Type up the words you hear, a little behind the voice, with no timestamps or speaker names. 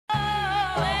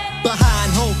Behind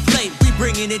home plate, we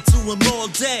bringing it to them all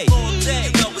day.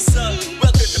 You know what's up?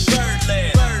 Welcome to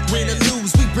Birdland. Win or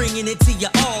lose, we bringing it to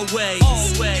you always.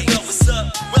 You know what's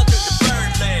up? Welcome to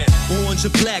Birdland. Orange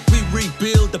or black, we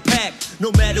rebuild the pack.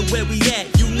 No matter where we at,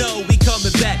 you know we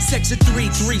coming back. Section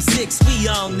 336, we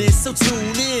on this, so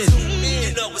tune in.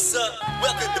 You know what's up?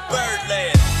 Welcome to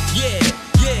Birdland. Yeah,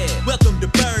 welcome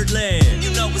to Birdland.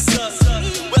 You know what's up?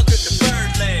 Welcome to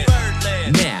Birdland.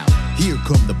 Now, here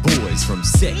come the boys from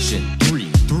Section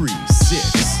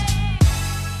 336.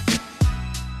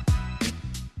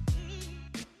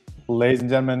 Ladies and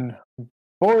gentlemen,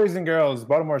 boys and girls,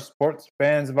 Baltimore sports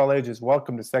fans of all ages,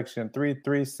 welcome to Section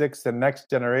 336, the next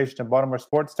generation of Baltimore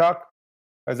sports talk.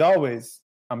 As always,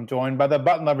 I'm joined by the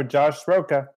button lover, Josh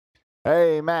Roca.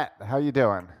 Hey, Matt, how you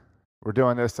doing? We're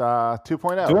doing this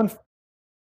 2.0. Doing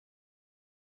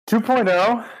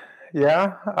 2.0,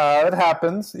 yeah, it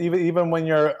happens. Even when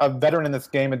you're a veteran in this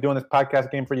game and doing this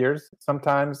podcast game for years,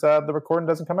 sometimes the recording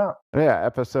doesn't come out. Yeah,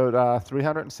 episode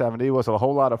 370 was a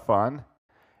whole lot of fun.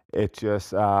 It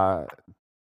just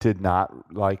did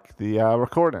not like the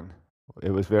recording.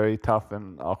 It was very tough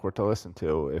and awkward to listen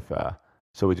to.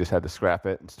 So we just had to scrap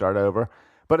it and start over.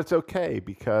 But it's okay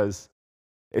because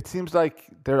it seems like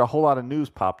there's a whole lot of news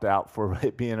popped out for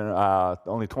it being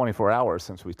only 24 hours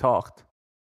since we talked.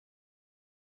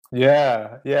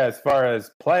 Yeah. As far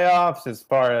as playoffs, as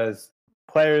far as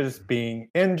players being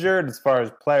injured, as far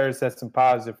as players testing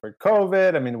positive for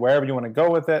COVID, I mean, wherever you want to go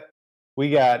with it,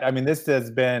 this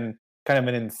has been kind of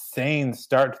an insane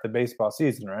start to the baseball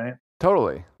season, right?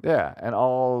 Totally, yeah, and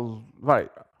all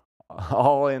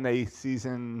in a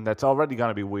season that's already going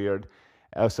to be weird.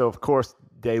 So, of course,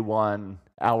 day one,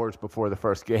 hours before the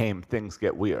first game, things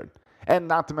get weird. And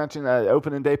not to mention that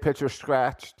opening day pitcher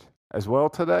scratched as well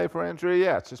today for injury.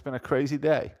 Yeah, it's just been a crazy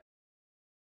day.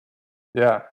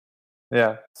 Yeah.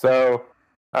 So,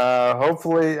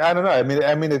 hopefully, I don't know.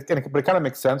 It kind of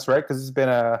makes sense, right? Because it's been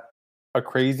a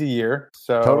crazy year.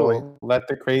 So totally, let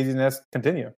the craziness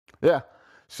continue. Yeah.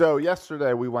 So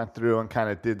yesterday we went through and kind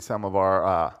of did some of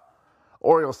our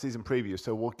Orioles season preview.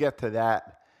 So we'll get to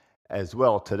that as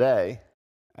well today.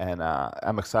 And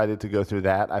I'm excited to go through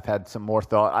that. I've had some more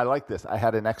thought. I like this. I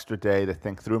had an extra day to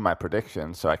think through my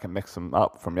predictions so I can mix them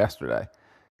up from yesterday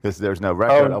because there's no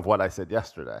record of what I said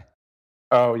yesterday.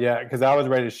 Oh, yeah, because I was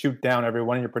ready to shoot down every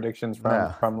one of your predictions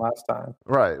from last time.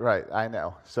 Right. I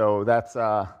know. So that's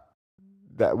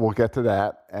that we'll get to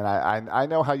that. And I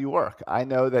know how you work. I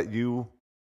know that you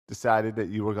decided that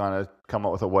you were going to come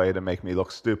up with a way to make me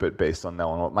look stupid based on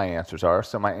knowing what my answers are.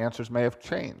 So my answers may have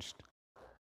changed.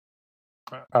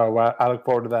 Oh, well, I look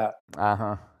forward to that.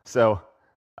 So,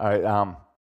 all right.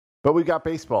 But we got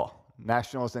baseball.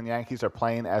 Nationals and Yankees are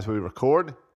playing as we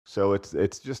record. So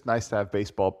it's just nice to have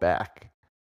baseball back.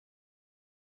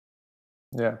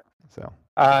 Yeah. So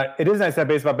it is nice to have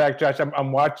baseball back, Josh.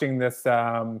 I'm watching this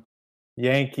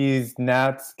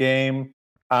Yankees-Nats game.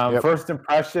 First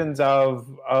impressions of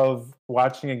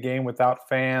watching a game without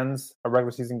fans, a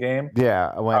regular season game.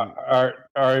 Yeah.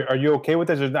 Are you okay with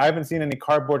this? I haven't seen any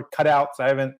cardboard cutouts.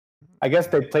 I guess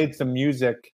they played some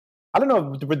music. I don't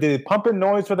know. Did they pump in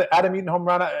noise for the Adam Eaton home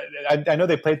run? I know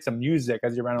they played some music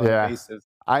as you ran on the bases.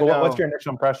 I know. What's your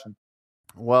initial impression?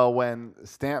 Well, when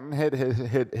Stanton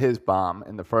hit his bomb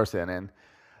in the first inning,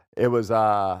 it was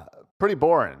pretty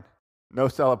boring. No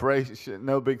celebration,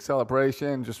 no big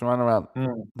celebration, just running around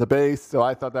the base. So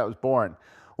I thought that was boring.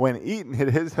 When Eaton hit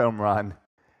his home run,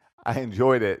 I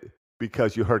enjoyed it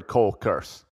because you heard Cole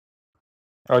curse.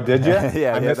 Oh, did you?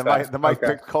 Yeah. The mic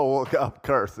picked Cole up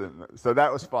cursing. So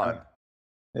that was fun.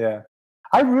 Yeah.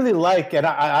 I really like it.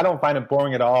 I don't find it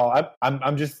boring at all.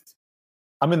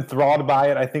 I'm enthralled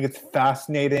by it. I think it's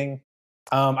fascinating.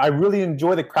 I really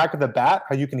enjoy the crack of the bat,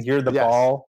 how you can hear the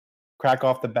ball crack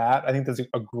off the bat. I think that's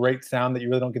a great sound that you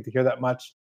really don't get to hear that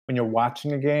much when you're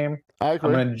watching a game. I agree.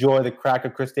 I'm going to enjoy the crack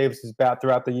of Chris Davis's bat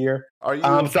throughout the year. Are you?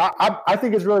 I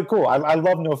think it's really cool. I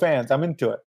love no fans. I'm into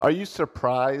it. Are you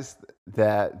surprised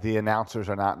that the announcers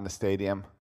are not in the stadium?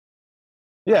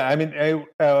 Yeah,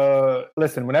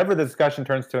 listen, whenever the discussion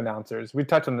turns to announcers, we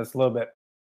touched on this a little bit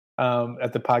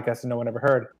at the podcast and no one ever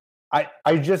heard. I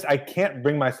can't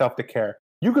bring myself to care.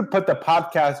 You could put the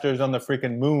podcasters on the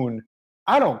freaking moon.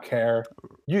 I don't care.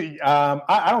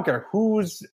 I don't care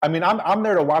who's. I'm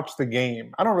there to watch the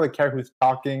game. I don't really care who's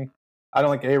talking. I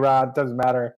don't like A-Rod. Doesn't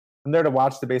matter. I'm there to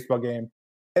watch the baseball game.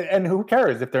 And who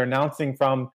cares if they're announcing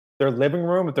from their living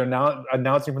room, if they're now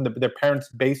announcing from their parents'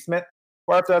 basement,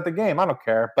 or if they're at the game? I don't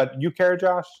care. But you care,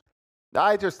 Josh?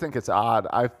 I just think it's odd.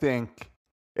 I think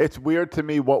It's weird to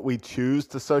me what we choose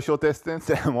to social distance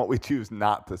and what we choose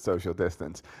not to social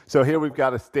distance. So here we've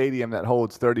got a stadium that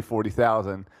holds 30,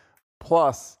 40,000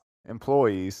 plus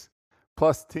employees,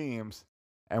 plus teams,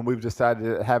 and we've decided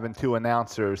that having 2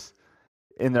 announcers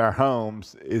in their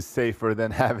homes is safer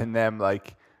than having them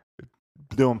like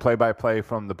doing play-by-play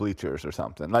from the bleachers or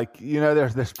something. Like,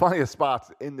 there's plenty of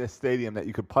spots in this stadium that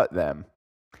you could put them,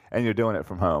 and you're doing it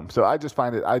from home. So I just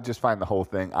find the whole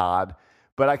thing odd.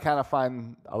 But I kind of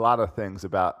find a lot of things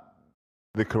about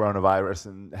the coronavirus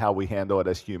and how we handle it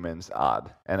as humans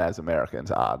odd, and as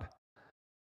Americans odd.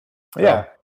 So, Yeah,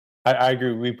 I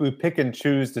agree. We pick and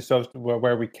choose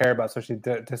where we care about social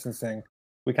distancing.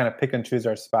 We kind of pick and choose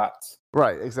our spots.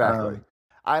 Right, exactly.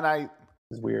 And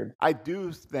it's weird. I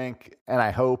do think, and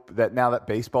I hope that now that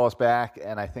baseball is back,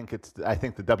 and I think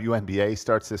the WNBA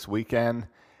starts this weekend,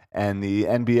 and the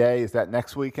NBA is that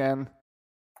next weekend.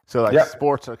 So,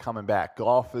 sports are coming back.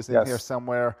 Golf is in here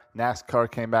somewhere.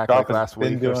 NASCAR came back last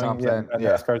week or something.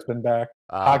 Yeah, NASCAR's been back.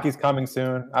 Hockey's coming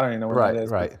soon. I don't even know when that is.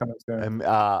 Right. It's coming soon.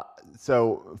 And,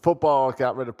 so football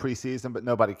got rid of preseason, but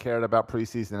nobody cared about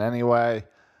preseason anyway.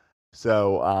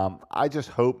 So I just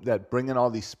hope that bringing all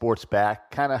these sports back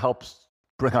kind of helps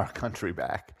bring our country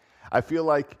back. I feel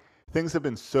like things have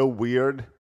been so weird,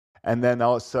 and then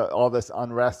also all this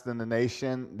unrest in the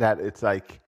nation, that it's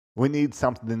like, we need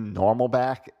something normal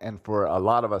back, and for a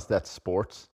lot of us, that's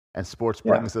sports. And sports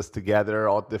brings us together,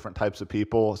 all different types of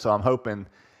people. So I'm hoping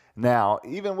now,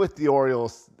 even with the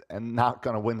Orioles and not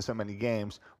going to win so many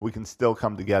games, we can still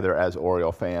come together as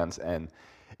Oriole fans, and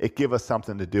it give us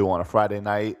something to do on a Friday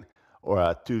night or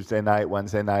a Tuesday night,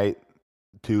 Wednesday night,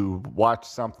 to watch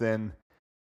something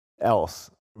else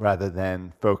rather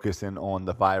than focusing on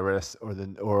the virus or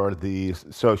the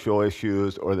social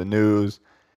issues or the news.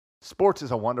 Sports is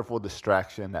a wonderful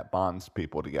distraction that bonds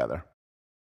people together.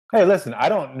 Hey, listen, I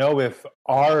don't know if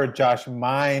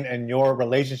mine and your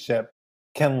relationship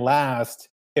can last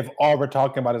if all we're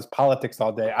talking about is politics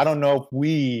all day. I don't know if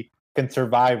we can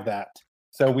survive that.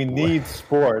 So we need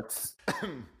sports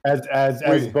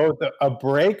as both a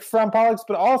break from politics,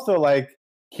 but also like,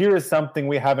 here is something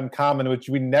we have in common, which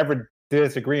we never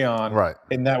disagree on, right?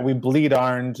 In that we bleed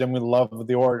orange and we love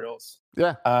the Orioles.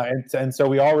 Yeah. And so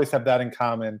we always have that in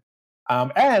common.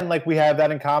 And like, we have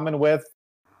that in common with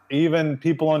even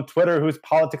people on Twitter whose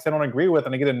politics I don't agree with,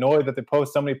 and I get annoyed that they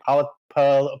post so many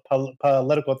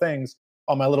political things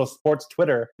on my little sports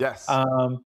Twitter. Yes.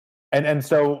 And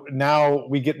so now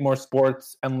we get more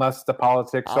sports and less the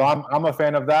politics. So I'm a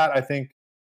fan of that. I think,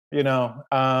 many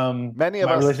of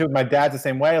my relationship with my dad's the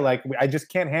same way. Like, I just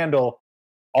can't handle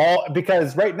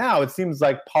because right now it seems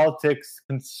like politics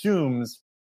consumes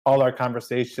all our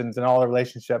conversations and all our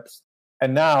relationships.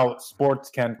 And now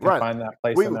sports can find that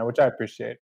place in there, which I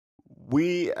appreciate.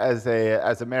 We as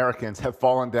Americans have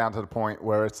fallen down to the point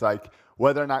where it's like,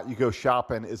 whether or not you go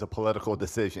shopping is a political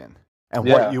decision. And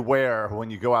what you wear when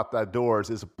you go out that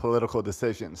doors is a political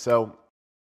decision. So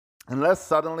unless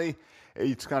suddenly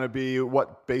it's going to be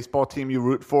what baseball team you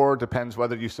root for, depends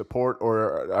whether you support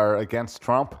or are against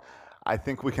Trump, I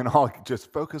think we can all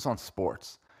just focus on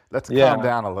sports. Let's calm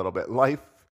down a little bit. Life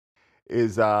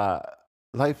is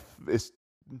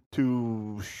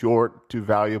too short, too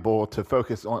valuable to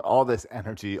focus on all this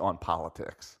energy on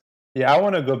politics. Yeah, I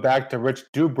want to go back to Rich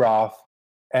Dubroff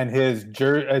and his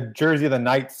Jersey of the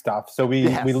Night stuff. So we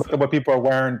look at what people are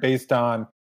wearing based on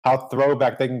how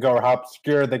throwback they can go or how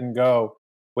obscure they can go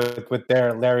with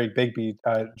their Larry Bigby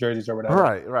jerseys or whatever.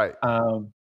 Right.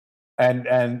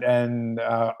 And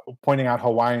pointing out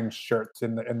Hawaiian shirts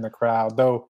in the crowd.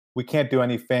 Though we can't do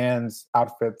any fans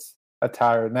outfits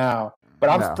attire now. But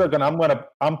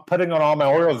I'm putting on all my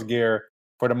Orioles gear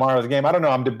for tomorrow's game. I don't know.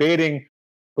 I'm debating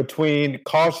between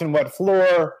Caution Wet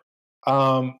Floor,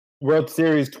 World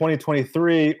Series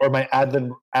 2023, or my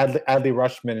Adley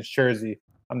Rutschman jersey.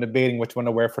 I'm debating which one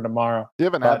to wear for tomorrow. Do you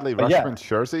have an Adley Rutschman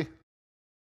jersey?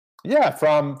 Yeah,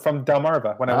 from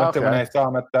Delmarva when I saw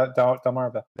him at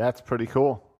Delmarva. That's pretty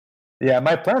cool. Yeah,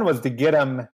 my plan was to get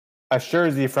him a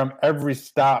jersey from every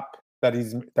stop that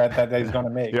he's going to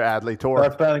make. Your Adley tour. So I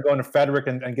was planning on going to Frederick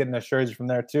and getting a jersey from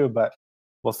there too, but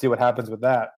we'll see what happens with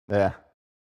that. Yeah.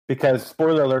 Because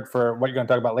spoiler alert for what you're going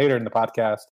to talk about later in the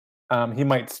podcast, he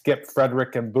might skip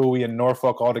Frederick and Bowie and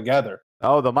Norfolk altogether.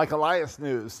 Oh, the Mike Elias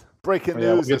news. Breaking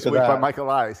news this week by Mike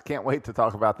Elias. Can't wait to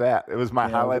talk about that. It was my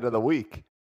highlight of the week.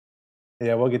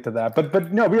 Yeah, we'll get to that.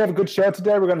 But no, we have a good show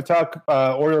today. We're going to talk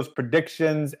Orioles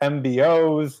predictions,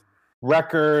 MBOs,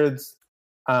 records,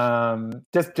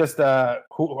 just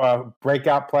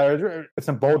breakout players,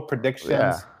 some bold predictions.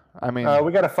 Yeah, I mean,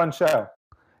 we got a fun show.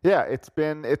 Yeah, it's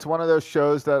one of those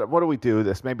shows that, what do we do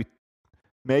this? Maybe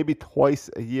maybe twice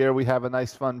a year we have a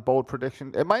nice, fun, bold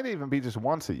prediction. It might even be just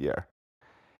once a year.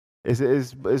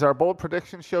 Is our bold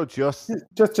prediction show just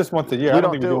once a year? I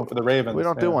don't think we do one for the Ravens. We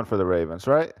don't do one for the Ravens,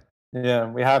 right? Yeah,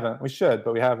 we haven't. We should,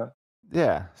 but we haven't.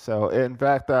 Yeah. So in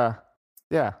fact,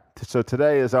 yeah. So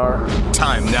today is our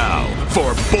time now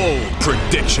for bold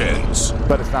predictions.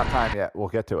 But it's not time yet. We'll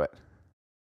get to it.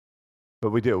 But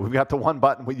we do. We've got the one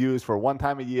button we use for one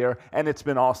time a year, and it's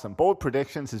been awesome. Bold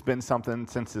predictions has been something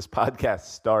since this podcast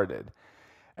started.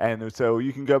 And so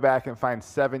you can go back and find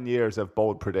 7 years of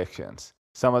bold predictions.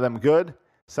 Some of them good,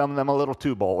 some of them a little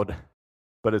too bold,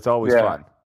 but it's always fun.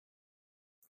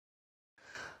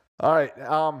 All right.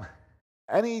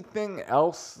 Anything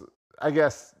else? I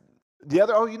guess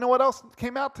you know what else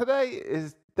came out today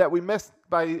is that we missed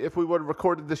if we would have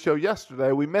recorded the show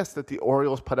yesterday, we missed that the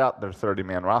Orioles put out their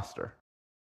 30-man roster.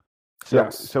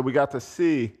 So we got to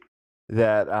see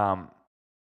that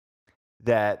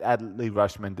that Adley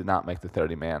Rutschman did not make the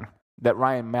 30-man. That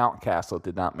Ryan Mountcastle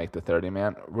did not make the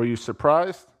 30-man. Were you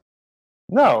surprised?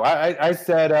 No, I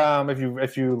said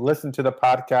if you listen to the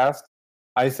podcast,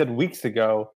 I said weeks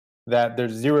ago that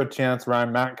there's zero chance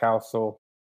Ryan Mountcastle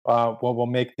will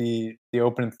make the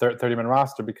opening 30-man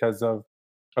roster because of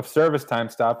service time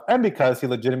stuff and because he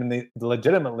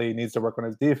legitimately needs to work on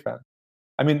his defense.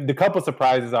 I mean, the couple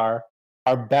surprises are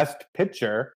our best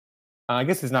pitcher. I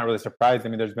guess it's not really surprising. I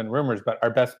mean, there's been rumors, but our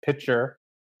best pitcher,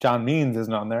 John Means,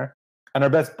 isn't on there. And our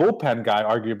best bullpen guy,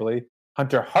 arguably,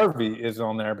 Hunter Harvey, is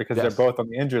on there because they're both on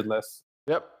the injured list.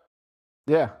 Yep.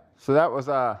 Yeah. So that was,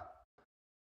 I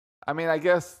mean, I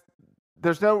guess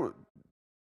I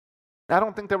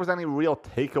don't think there was any real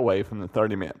takeaway from the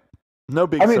 30-man. No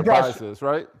big surprises, Josh,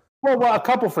 right? Well, a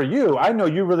couple for you. I know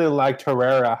you really liked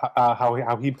Herrera,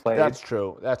 how he played. That's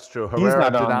true.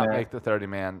 Herrera did not make the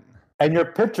 30-man. And your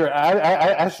pitcher,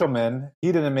 Eshelman,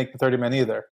 he didn't make the 30-man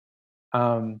either.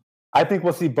 I think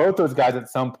we'll see both those guys at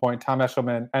some point, Tom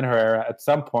Eshelman and Herrera, at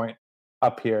some point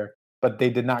up here, but they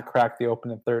did not crack the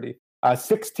opening 30.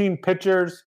 16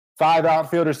 pitchers, 5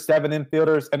 outfielders, 7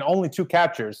 infielders, and only 2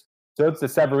 catchers. So it's the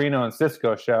Severino and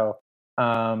Cisco show.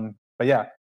 But yeah.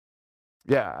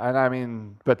 Yeah, and I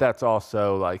mean, but that's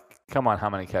also like, come on, how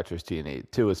many catchers do you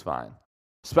need? 2 is fine.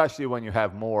 Especially when you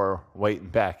have more waiting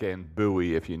back in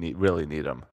Bowie if you really need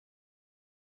them.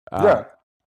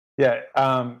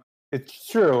 It's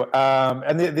true.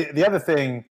 And the other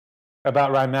thing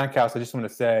about Ryan Mountcastle, I just want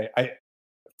to say,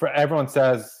 everyone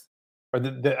says, or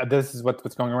this is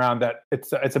what's going around, that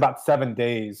it's about 7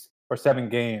 days or 7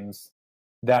 games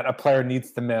that a player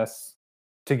needs to miss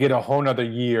to get a whole nother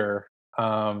year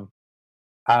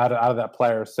out of that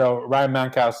player. So Ryan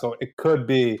Mountcastle, it could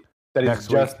be that he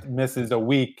just misses a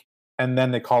week and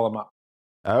then they call him up.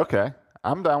 Okay,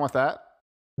 I'm down with that.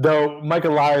 Though Mike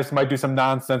Elias might do some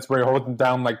nonsense where he holds him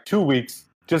down like 2 weeks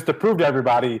just to prove to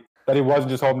everybody that he wasn't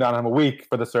just holding down him a week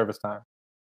for the service time.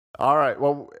 All right,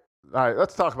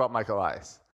 let's talk about Mike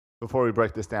Elias before we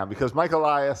break this down. Because Mike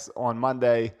Elias on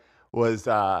Monday was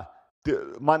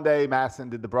Madison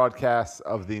did the broadcast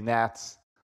of the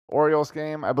Nats-Orioles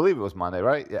game. I believe it was Monday,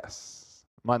 right? Yes.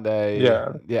 Monday.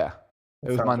 Yeah.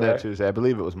 It was Monday or Tuesday. I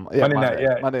believe it was Monday night.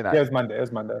 Yeah. Monday night. Yeah, it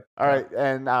was Monday. All right.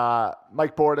 And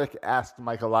Mike Bordick asked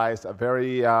Mike Elias a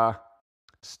very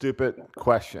stupid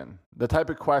question. The type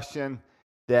of question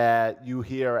that you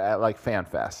hear at like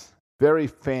FanFest. Very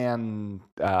fan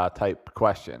type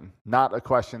question. Not a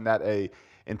question that a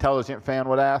intelligent fan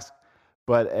would ask,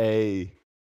 but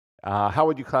how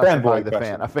would you classify the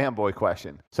fan? A fanboy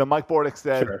question. So Mike Bordick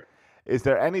said, sure. Is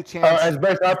there any chance? As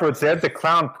Bryce Harper would say, it's a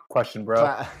clown question,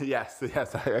 bro. Yes,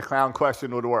 a clown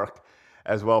question would work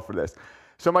as well for this.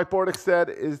 So Mike Bordick said,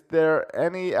 is there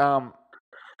any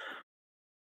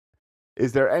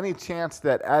chance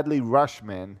that Adley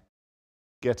Rutschman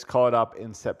gets caught up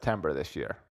in September this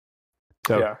year?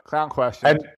 So clown question.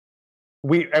 And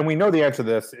we know the answer to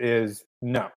this is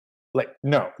no.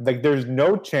 No. Like there's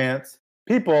no chance.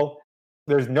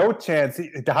 There's no chance.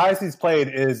 The highest he's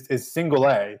played is single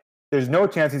A. There's no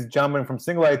chance he's jumping from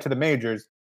single A to the majors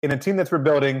in a team that's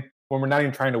rebuilding when we're not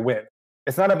even trying to win.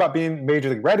 It's not about being major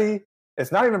league ready. It's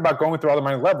not even about going through all the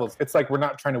minor levels. It's like we're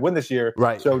not trying to win this year.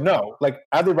 Right. So no, like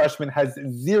Adley Rutschman has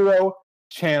zero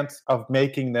chance of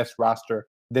making this roster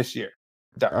this year.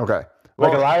 Done. Okay.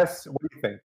 Well, Elias, what do you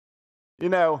think? You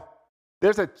know,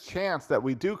 there's a chance that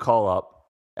we do call up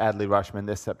Adley Rutschman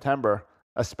this September,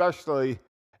 especially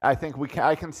I think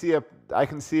I can see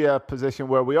a position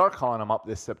where we are calling him up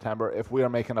this September if we are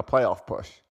making a playoff push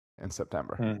in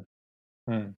September.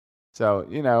 So,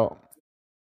 you know,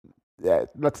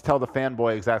 let's tell the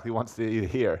fanboy exactly wants to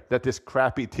hear that this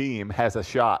crappy team has a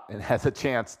shot and has a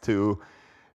chance to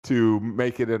to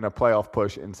make it in a playoff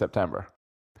push in September.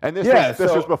 And this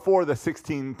was before the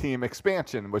 16-team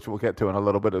expansion, which we'll get to in a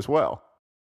little bit as well.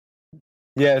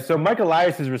 Yeah, so Mike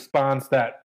Elias' response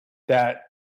that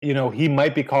he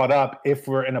might be called up if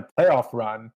we're in a playoff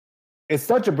run is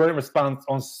such a brilliant response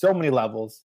on so many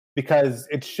levels, because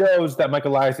it shows that Mike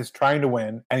Elias is trying to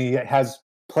win and he has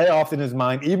playoffs in his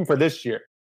mind even for this year.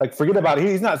 Like, forget about it.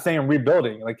 He's not saying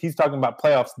rebuilding. Like, he's talking about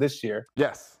playoffs this year.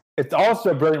 Yes. It's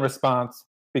also a brilliant response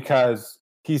because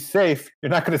he's safe. You're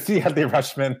not going to see Adley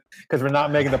Rutschman because we're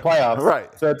not making the playoffs. Right.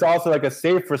 So it's also like a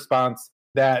safe response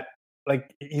that,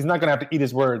 like, he's not going to have to eat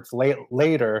his words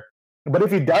later. But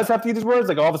if he does have to eat his words,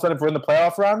 like all of a sudden if we're in the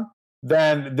playoff run,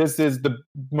 then this is the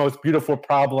most beautiful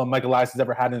problem Mike Elias has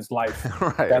ever had in his life.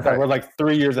 That we're like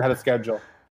 3 years ahead of schedule.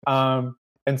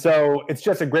 And so it's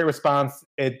just a great response.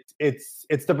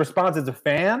 It's the response as a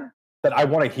fan that I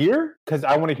want to hear, because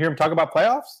I want to hear him talk about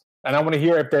playoffs, and I want to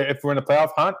hear if we're in a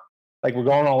playoff hunt, like we're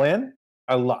going all in.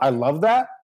 I love that.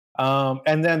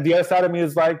 And then the other side of me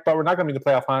is like, but we're not going to be in the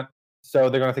playoff hunt, so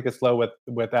they're going to take it slow with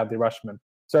Adley Rutschman.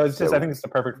 So it's just, I think it's the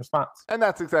perfect response. And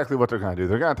that's exactly what they're going to do.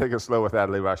 They're going to take it slow with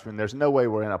Adley Rutschman. There's no way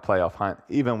we're in a playoff hunt,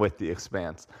 even with the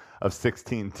expanse of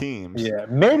 16 teams. Yeah,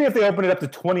 maybe if they open it up to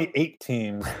 28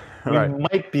 teams, we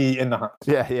might be in the hunt.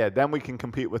 Yeah. Then we can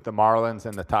compete with the Marlins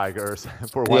and the Tigers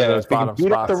for one of those bottom spots.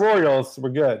 Beat up the Royals, we're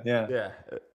good. Yeah,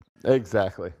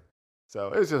 exactly. So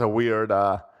it was just a weird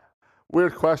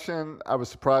question. I was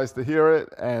surprised to hear it,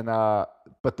 and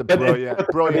but the brilliant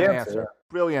answer.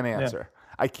 Brilliant answer.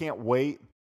 Yeah. I can't wait.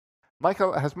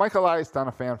 Has Mike Elias done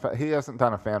a fan fest? He hasn't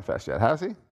done a fan fest yet, has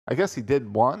he? I guess he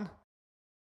did one.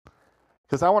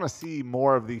 Because I want to see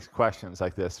more of these questions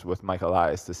like this with Mike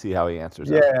Elias to see how he answers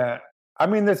them. Yeah. I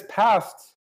mean, this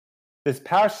past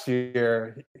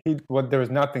year, there was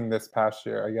nothing this past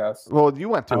year, I guess. Well, you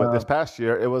went to it this past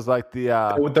year. It was like the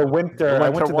winter. I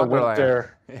went to Wonderland.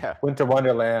 the Winter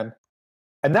Wonderland,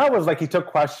 and that was like he took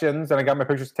questions, and I got my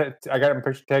pictures. I got my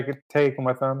picture taken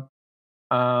with him.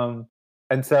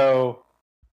 And so,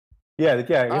 I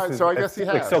guess he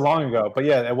has. Like so long ago, but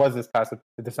yeah, it was this past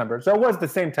December. So it was the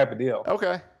same type of deal.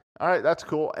 Okay. All right, that's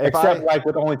cool. Except like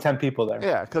with only 10 people there.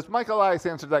 Yeah, because Mike Elias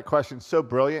answered that question so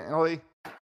brilliantly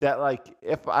that, like,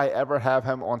 if I ever have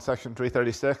him on Section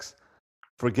 336,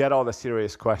 forget all the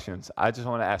serious questions. I just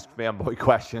want to ask fanboy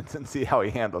questions and see how he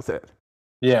handles it.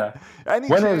 Yeah.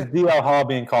 When is DL Hall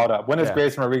being called up? When is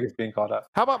Grayson Rodriguez being called up?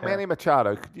 How about Manny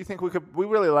Machado? Do you think we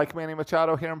really like Manny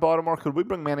Machado here in Baltimore? Could we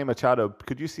bring Manny Machado?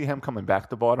 Could you see him coming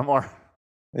back to Baltimore?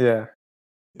 Yeah.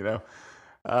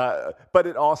 But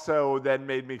it also then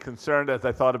made me concerned as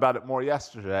I thought about it more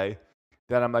yesterday.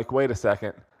 Then I'm like, wait a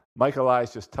second. Mike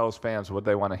Elias just tells fans what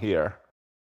they want to hear.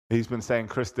 He's been saying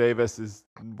Chris Davis has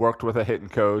worked with a hitting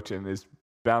coach and is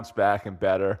bounced back and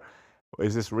better.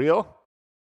 Is this real?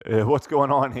 What's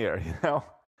going on here?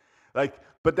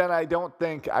 But then I don't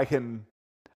think I can.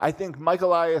 I think Mike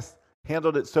Elias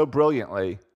handled it so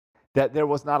brilliantly that there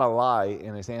was not a lie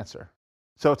in his answer.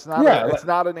 So it's not. It's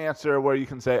not an answer where you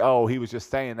can say, "Oh, he was just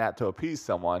saying that to appease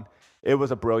someone." It was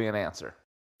a brilliant answer.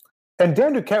 And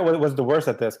Dan Duquette was the worst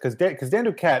at this because Dan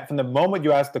Duquette, from the moment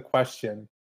you asked the question,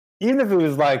 even if it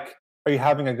was like, "Are you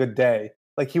having a good day?"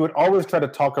 like he would always try to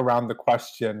talk around the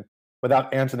question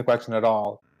without answering the question at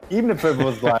all. Even if it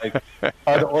was like,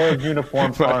 are the Orioles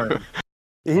uniforms orange?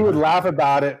 He would laugh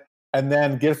about it and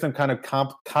then give some kind of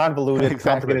convoluted,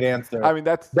 complicated answer. I mean,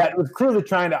 that was clearly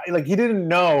trying to, like, he didn't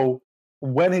know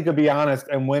when he could be honest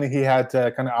and when he had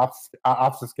to kind of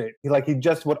obfuscate. He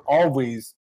just would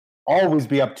always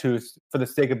be obtuse for the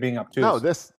sake of being obtuse. No,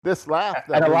 this laugh.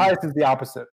 And Elias is the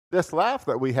opposite. This laugh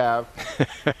that we have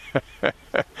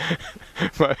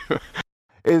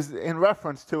is in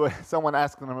reference to someone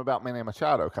asking him about Manny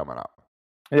Machado coming up.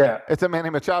 Yeah. It's a Manny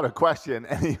Machado question,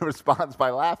 and he responds by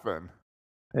laughing.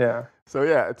 Yeah. So,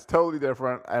 yeah, it's totally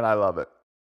different, and I love it.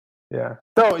 Yeah.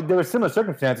 So there were similar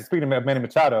circumstances, speaking of Manny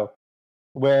Machado,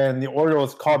 when the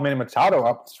Orioles called Manny Machado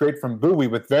up straight from Bowie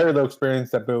with very low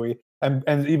experience at Bowie and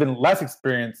even less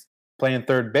experience playing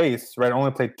third base, right?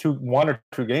 Only played 1 or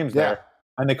 2 games there.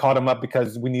 And they called him up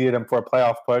because we needed him for a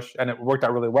playoff push, and it worked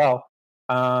out really well.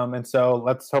 And so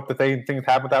let's hope that things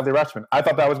happen with Adley Rutschman. I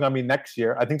thought that was going to be next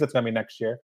year. I think that's going to be next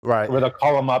year. Right. Where they'll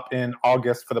call him up in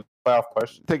August for the playoff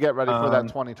push. To get ready for that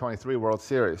 2023 World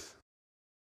Series.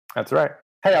 That's right.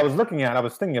 Hey, I was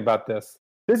thinking about this.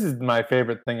 This is my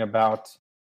favorite thing about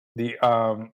the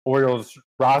Orioles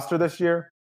roster this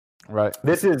year. Right.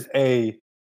 This is a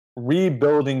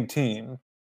rebuilding team,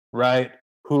 right,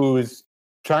 who's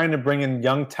trying to bring in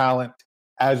young talent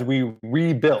as we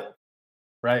rebuild,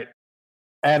 right?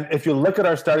 And if you look at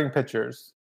our starting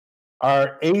pitchers,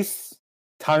 our ace,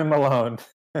 Tommy Malone,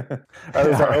 Or at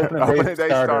least our opening day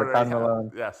starter, Todd yeah.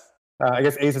 Malone. Yes. I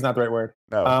guess ace is not the right word.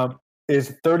 No.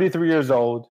 Is 33 years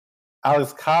old.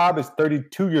 Alex Cobb is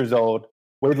 32 years old.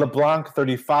 Wade LeBlanc,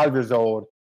 35 years old.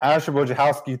 Asher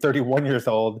Wojciechowski, 31 years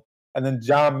old. And then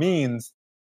John Means,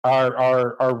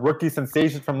 our rookie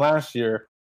sensation from last year,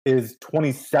 is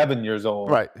 27 years old.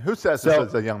 Right. Who says this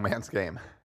is a young man's game?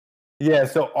 Yeah,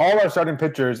 so all our starting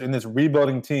pitchers in this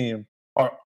rebuilding team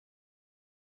are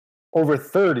over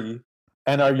 30,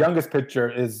 and our youngest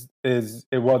pitcher is there's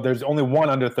only one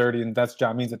under 30, and that's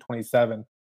John Means at 27.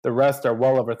 The rest are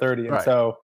well over 30, and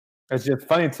so it's just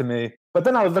funny to me. But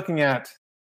then I was looking at,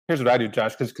 here's what I do,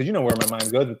 Josh, because you know where my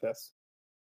mind goes with this.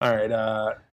 All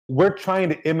right, we're trying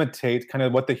to imitate kind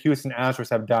of what the Houston Astros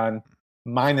have done,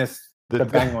 minus the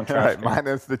bang on trash. Right,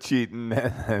 minus the cheating.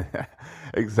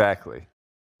 Exactly.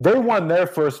 They won their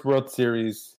first World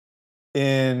Series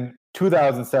in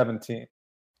 2017.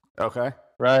 Okay.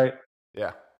 Right?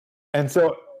 Yeah. And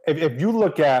so if you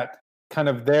look at kind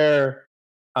of their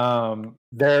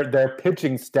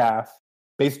pitching staff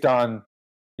based on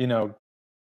 3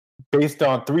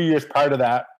 years prior to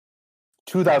that,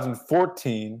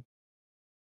 2014,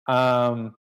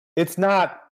 it's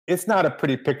not a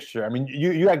pretty picture. I mean,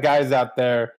 you got guys out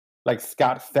there like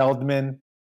Scott Feldman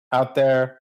out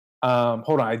there.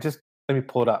 Hold on, let me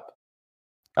pull it up.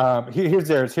 Here's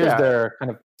their kind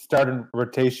of starting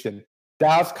rotation.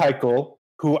 Dallas Keuchel,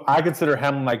 who I consider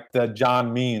him like the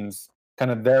John Means, kind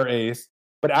of their ace.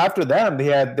 But after them, they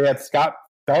had Scott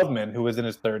Feldman, who was in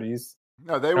his 30s.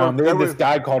 No, they had this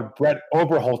guy called Brett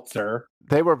Oberholzer.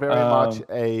 They were very much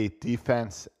a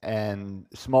defense and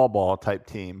small ball type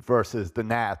team versus the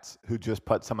Nats, who just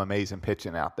put some amazing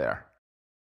pitching out there.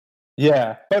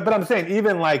 Yeah, but I'm saying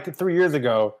even like 3 years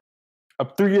ago,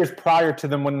 3 years prior to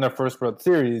them winning their first World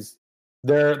Series,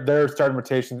 their starting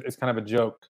rotation is kind of a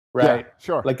joke, right? Yeah,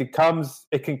 sure. Like it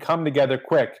can come together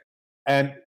quick,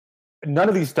 and none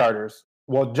of these starters.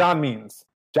 Well, John Means,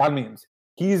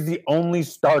 he's the only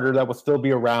starter that will still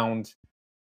be around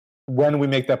when we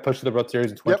make that push to the World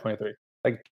Series in 2023. Yep.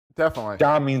 Like definitely,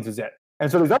 John Means is it.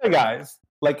 And so these other guys,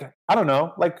 like I don't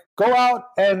know, like go out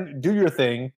and do your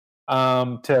thing.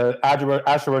 To Asher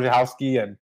Wojciechowski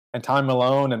and Tommy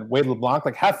Malone and Wade LeBlanc,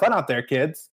 like have fun out there,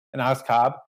 kids, and Alex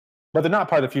Cobb, but they're not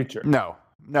part of the future. No,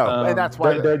 and that's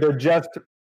why they're just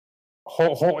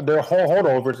they're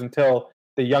holdovers until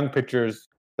the young pitchers,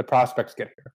 the prospects, get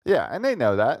here. Yeah, and they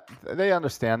know that, they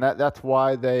understand that. That's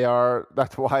why they're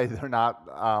not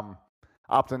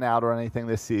opting out or anything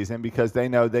this season, because they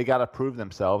know they got to prove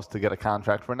themselves to get a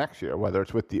contract for next year, whether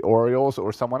it's with the Orioles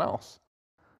or someone else.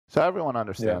 So everyone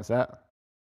understands that.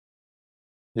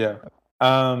 Yeah.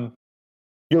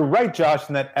 You're right, Josh,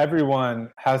 in that everyone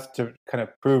has to kind of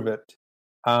prove it.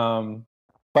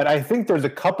 But I think there's a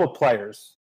couple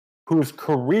players whose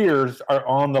careers are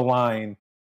on the line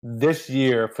this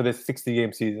year for this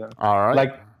 60-game season. All right.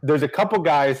 Like there's a couple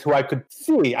guys who I could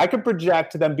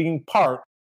project them being part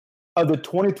of the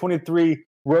 2023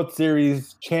 World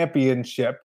Series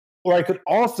championship, or I could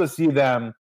also see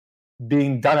them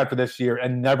being done after this year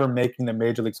and never making the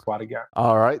major league squad again.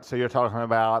 All right. So you're talking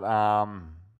about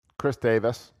Chris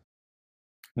Davis.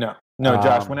 No,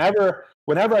 Josh.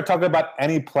 Whenever I talk about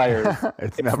any players,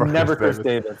 it's never Chris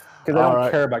Davis, because I don't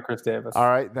care about Chris Davis. All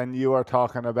right. Then you are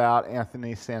talking about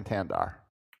Anthony Santander.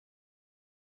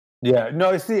 Yeah.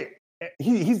 No, see,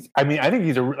 he's. I mean, I think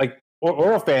he's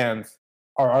Oral fans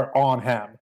are on him.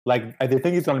 Like, they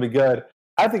think he's going to be good.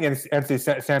 I think Anthony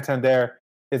Santander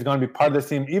is going to be part of this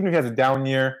team, even if he has a down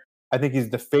year. I think he's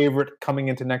the favorite coming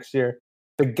into next year.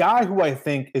 The guy who I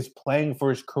think is playing for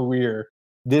his career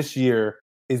this year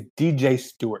is DJ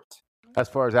Stewart. As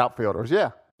far as outfielders,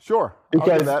 yeah, sure.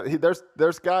 Because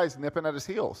there's guys nipping at his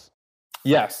heels.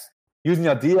 Yes.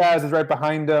 Yusniel Diaz is right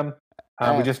behind him.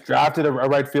 We just drafted a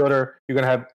right fielder. You're going to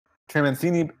have Trey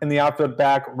Mancini in the outfield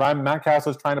back. Ryan Mountcastle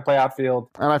is trying to play outfield.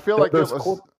 And I feel like it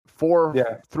was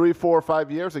 3, 4,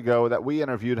 5 years ago that we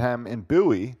interviewed him in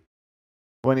Bowie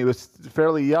when he was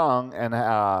fairly young and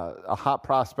a hot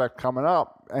prospect coming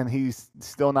up, and he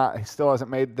still hasn't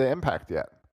made the impact yet.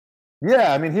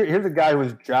 Yeah, I mean, here's a guy who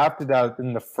was drafted out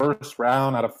in the first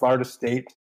round out of Florida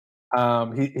State.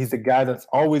 He's a guy that's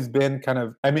always been kind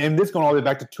of, I mean, and this going all the way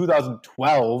back to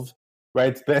 2012,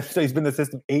 right? So he's been in the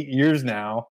system 8 years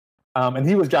now. And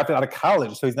he was drafted out of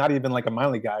college, so he's not even like a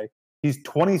minor league guy. He's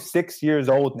 26 years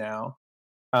old now.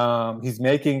 He's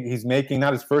making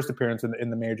not his first appearance in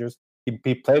the majors. He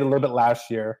played a little bit last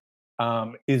year.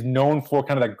 He's known for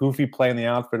kind of that goofy play in the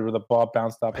outfield where the ball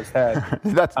bounced off his head.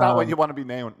 That's not what you want to be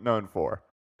known for.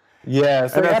 Yeah,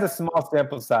 so he had a small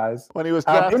sample size. When he was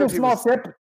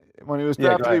drafted, When he was Yeah, go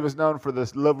drafted, he ahead. was known for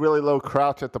this really low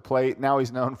crouch at the plate. Now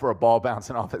he's known for a ball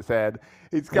bouncing off his head.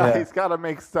 He's got to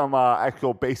make some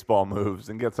actual baseball moves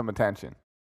and get some attention.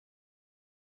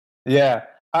 Yeah.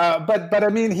 But I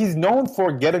mean, he's known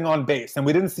for getting on base, and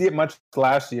we didn't see it much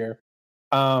last year.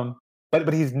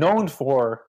 But he's known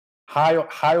for high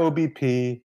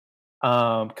OBP,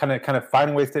 kind of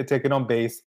finding ways to get on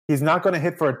base. He's not going to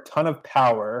hit for a ton of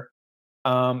power,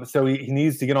 so he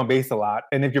needs to get on base a lot.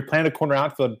 And if you're playing a corner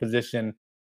outfield position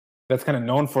that's kind of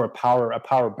known for a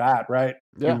power bat, right?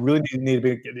 Yeah. You really need to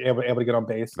be able to get on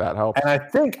base. That helps. And I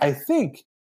think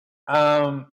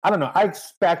I don't know. I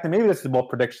expect, and maybe this is a bold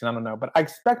prediction, I don't know, but I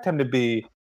expect him to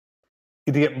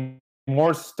get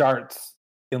more starts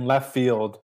in left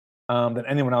field than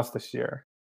anyone else this year.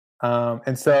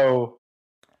 And so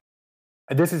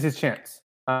this is his chance.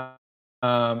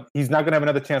 He's not going to have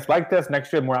another chance like this.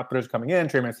 Next year, more outfielders coming in.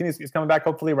 Trey Mancini is coming back,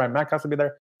 hopefully. Ryan Mackhouse will be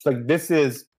there. So like, this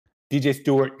is, DJ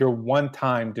Stewart, your one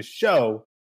time to show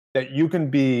that you can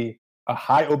be a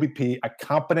high OBP, a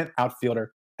competent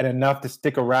outfielder, and enough to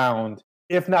stick around,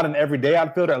 if not an everyday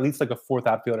outfielder, at least like a fourth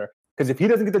outfielder. Because if he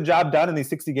doesn't get the job done in these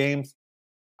 60 games,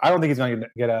 I don't think he's going to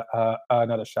get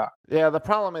another shot. Yeah, the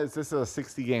problem is this is a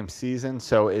 60-game season,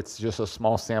 so it's just a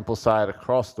small sample size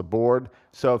across the board.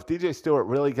 So if DJ Stewart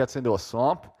really gets into a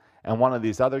slump and one of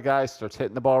these other guys starts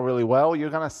hitting the ball really well, you're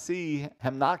going to see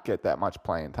him not get that much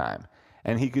playing time.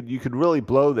 And you could really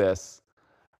blow this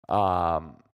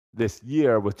this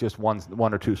year with just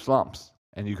one or two slumps,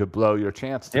 and you could blow your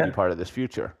chance to be part of this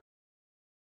future.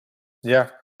 Yeah,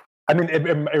 I mean,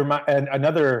 and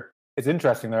another. It's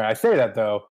interesting there. I say that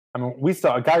though. I mean, we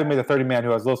saw a guy who made the 30-man who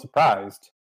I was a little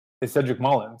surprised is Cedric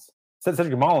Mullins.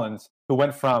 Cedric Mullins, who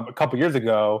went from a couple years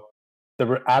ago,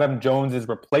 the Adam Jones's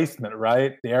replacement,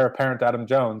 right, the heir apparent to Adam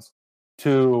Jones,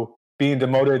 to being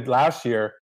demoted last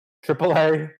year,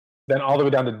 AAA. Then all the way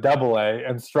down to AA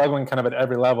and struggling kind of at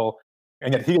every level.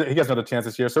 And yet he gets another chance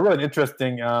this year. So really an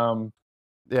interesting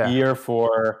year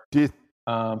for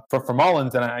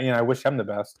Mullins, and I wish him the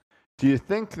best. Do you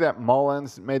think that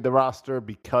Mullins made the roster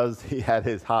because he had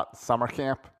his hot summer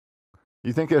camp?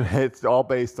 You think it's all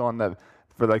based on the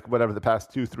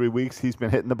past 2-3 weeks he's been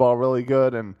hitting the ball really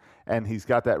good and he's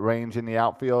got that range in the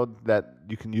outfield that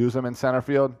you can use him in center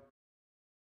field?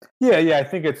 Yeah, I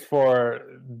think it's for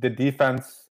the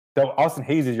defense. Though Austin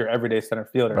Hayes is your everyday center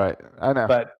fielder, right? I know,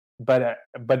 but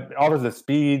all of the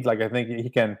speed, like I think he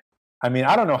can. I mean,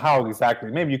 I don't know how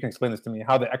exactly. Maybe you can explain this to me.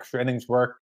 How the extra innings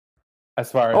work, as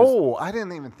far as I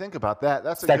didn't even think about that.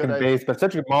 That's second a good base, but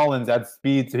Cedric Mullins adds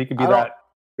speed, so he could be that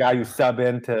guy you sub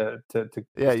in to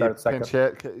start second. Pinch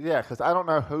hit. Yeah, because I don't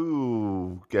know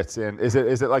who gets in. Is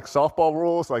it like softball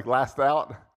rules, like last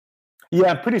out?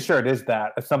 Yeah, I'm pretty sure it is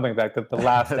that. It's something like that. The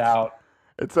last out.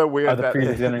 It's so weird the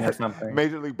previous inning or something.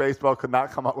 Major League Baseball could not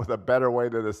come up with a better way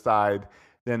to decide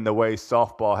than the way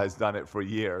softball has done it for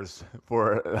years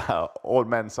for old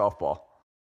men softball.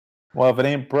 Well, if it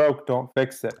ain't broke, don't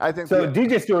fix it. I think so.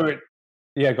 DJ Stewart.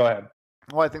 Yeah, go ahead.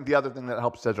 Well, I think the other thing that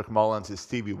helps Cedric Mullins is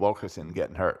Stevie Wilkerson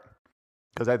getting hurt,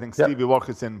 because I think Stevie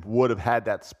Wilkerson would have had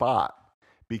that spot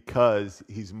because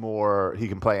he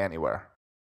can play anywhere.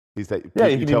 He's that he can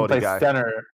even utility play guy.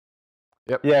 Center.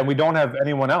 Yep. Yeah, we don't have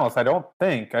anyone else, I don't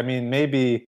think. I mean,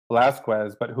 maybe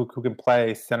Velasquez, but who can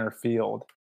play center field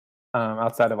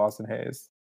outside of Austin Hayes.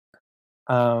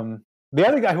 The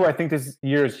other guy who I think this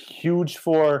year is huge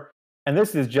for, and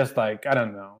this is just like, I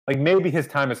don't know, like maybe his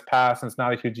time has passed and it's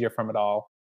not a huge year from it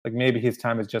all. Like maybe his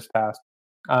time has just passed.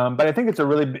 But I think it's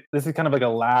this is kind of like a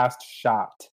last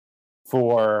shot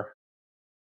for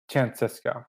Chance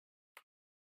Sisco.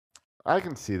 I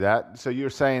can see that. So you're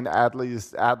saying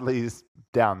Adley's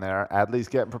down there. Adley's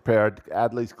getting prepared.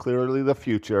 Adley's clearly the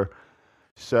future.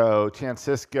 So Chance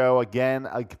Sisco, again,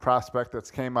 a prospect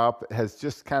that's came up, has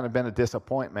just kind of been a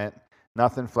disappointment.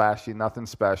 Nothing flashy, nothing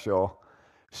special.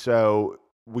 So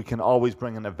we can always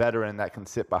bring in a veteran that can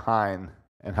sit behind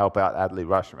and help out Adley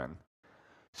Rutschman.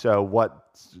 So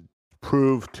what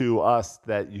proved to us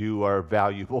that you are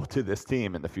valuable to this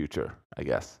team in the future, I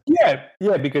guess.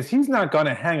 Yeah, because he's not going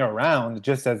to hang around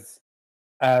just as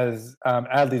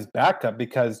Adley's backup,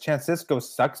 because Chance Sisco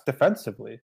sucks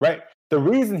defensively, right? The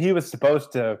reason he was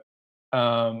supposed to,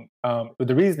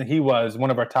 the reason he was one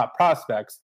of our top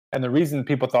prospects, and the reason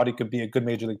people thought he could be a good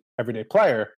major league everyday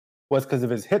player was because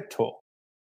of his hit tool.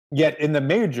 Yet in the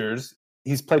majors,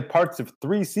 he's played parts of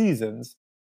 3 seasons,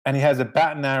 and he has a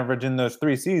batting average in those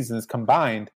 3 seasons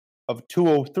combined of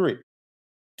 203.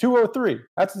 203.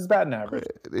 That's his batting average.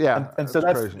 Yeah, and so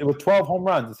that's crazy. With 12 home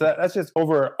runs. So that's just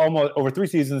over 3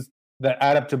 seasons that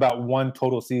add up to about 1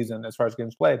 total season as far as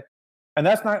games played. And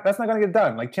that's not going to get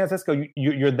done. Like Chance Sisco,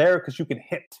 you're there because you can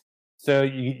hit. So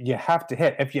you have to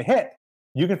hit. If you hit,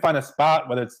 you can find a spot,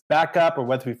 whether it's backup or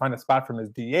whether we find a spot from his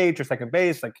DH or second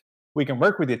base. Like we can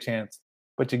work with you, Chance,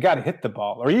 but you got to hit the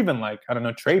ball, or even like I don't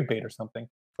know, trade bait or something.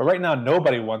 But right now,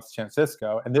 nobody wants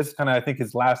Francisco, and this is kind of I think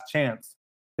his last chance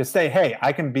to say, "Hey,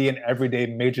 I can be an everyday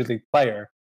major league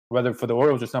player, whether for the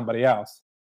Orioles or somebody else."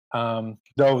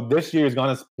 Though this year is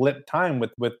going to split time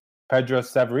with Pedro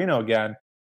Severino again,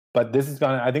 but this is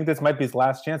going to. I think this might be his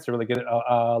last chance to really get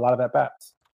a lot of at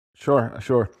bats.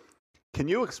 Sure. Can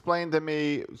you explain to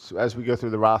me, as we go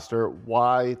through the roster,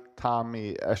 why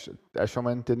Tommy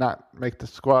Eshelman did not make the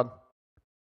squad?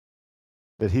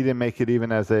 That he didn't make it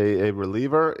even as a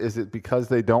reliever? Is it because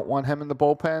they don't want him in the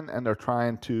bullpen and they're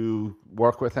trying to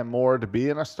work with him more to be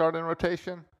in a starting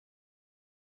rotation?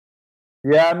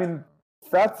 Yeah, I mean,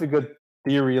 that's a good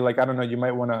theory. Like, I don't know, you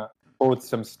might want to hold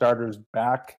some starters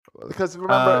back. Because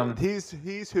remember,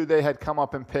 he's who they had come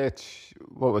up and pitch,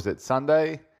 what was it,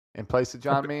 Sunday in place of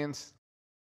John Means?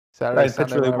 Saturday, Right,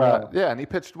 Sunday, pitched really well. Yeah, and he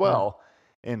pitched well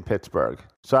in Pittsburgh.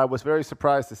 So I was very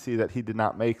surprised to see that he did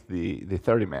not make the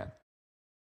 30-man.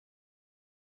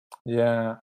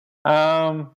 Yeah.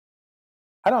 I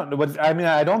don't know.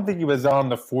 I don't think he was on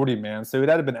the 40-man, so it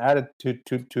had been added to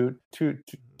the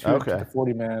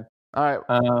 40-man. All right.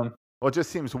 Well, it just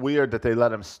seems weird that they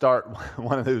let him start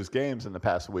one of those games in the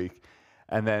past week,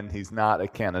 and then he's not a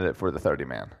candidate for the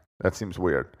 30-man. That seems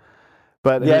weird.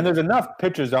 But yeah, and there's enough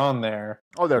pitchers on there.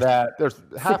 Oh, there's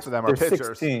half of them are pitchers.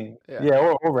 16. Yeah,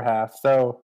 or over half.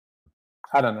 So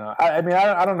I don't know. I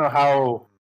don't know how.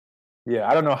 Yeah,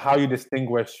 I don't know how you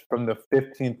distinguish from the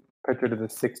 15th pitcher to the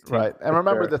 16th. Right, and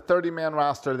remember the 30-man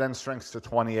roster then shrinks to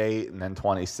 28 and then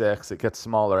 26. It gets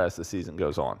smaller as the season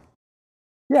goes on.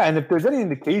 Yeah, and if there's any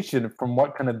indication from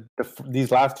what kind of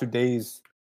these last 2 days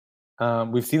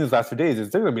we've seen these last 2 days, is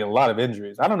there going to be a lot of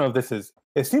injuries. I don't know if this is.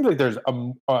 It seems like there's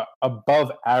a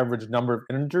above average number of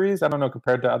injuries. I don't know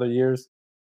compared to other years,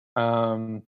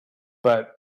 but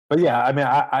yeah, I mean,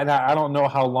 I don't know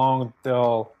how long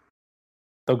they'll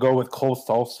go with Cole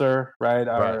Sulser, right?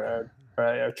 Or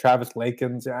Travis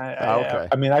Lakins. Okay.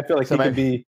 I mean, I feel like he could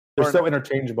be. They're so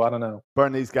interchangeable. I don't know.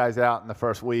 Burn these guys out in the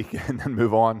first week and then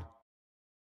move on.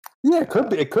 Yeah, it could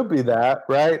be. It could be that,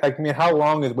 right? Like, I mean, how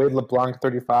long is Wade LeBlanc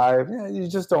 35? Yeah, you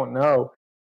just don't know.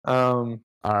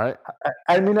 All right.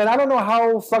 I mean, and I don't know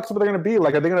how flexible they're going to be.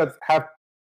 Like, are they going to have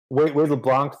Wade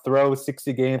LeBlanc throw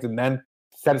 60 games and then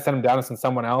send him down and send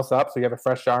someone else up so you have a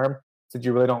fresh arm since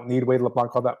you really don't need Wade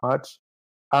LeBlanc all that much?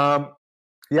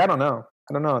 Yeah, I don't know.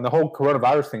 And the whole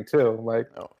coronavirus thing too. Like,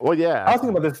 well, yeah. I was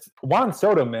thinking about this. Juan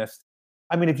Soto missed.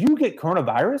 I mean, if you get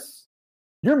coronavirus,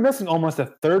 you're missing almost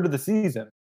a third of the season,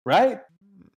 right?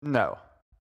 No.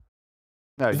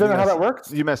 Is that how that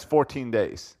works? You miss 14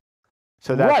 days.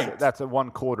 So that's a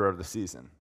 1/4 of the season.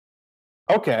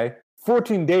 Okay,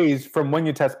 14 days from when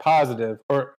you test positive,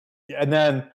 and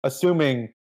then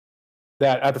assuming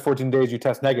that after 14 days you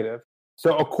test negative,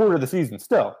 so a quarter of the season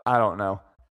still. I don't know.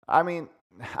 I mean,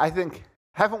 I think,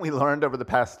 haven't we learned over the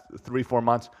past 3-4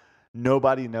 months,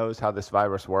 nobody knows how this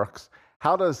virus works?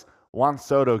 How does Juan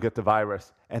Soto get the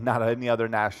virus and not any other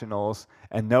Nationals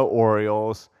and no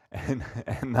Orioles and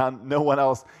no one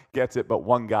else gets it but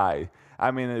one guy? I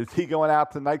mean, is he going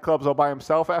out to nightclubs all by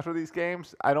himself after these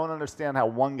games? I don't understand how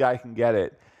one guy can get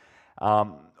it.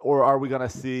 Or are we going to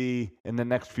see in the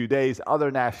next few days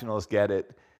other Nationals get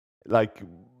it? Like,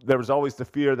 there was always the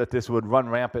fear that this would run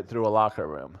rampant through a locker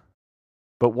room.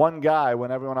 But one guy,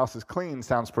 when everyone else is clean,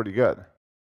 sounds pretty good.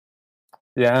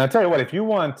 Yeah, and I'll tell you what, if you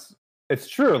want, it's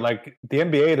true. Like, the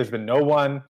NBA, there's been no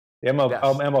one. The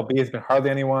MLB has been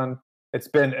hardly anyone. It's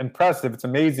been impressive. It's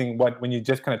amazing when you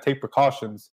just kind of take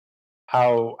precautions,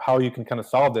 how you can kind of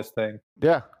solve this thing.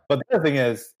 Yeah. But the other thing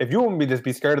is, if you want me to just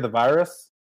be scared of the virus,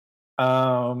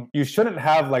 you shouldn't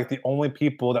have like the only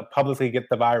people that publicly get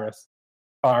the virus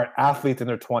are athletes in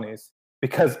their 20s,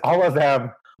 because all of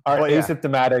them are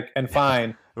asymptomatic and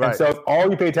fine. Right. And so if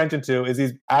all you pay attention to is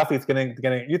these athletes getting,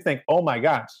 you think, oh my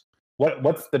gosh,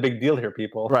 what's the big deal here,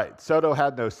 people? Right. Soto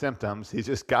had no symptoms. He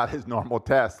just got his normal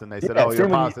test, and they said, you're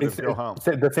positive, go home.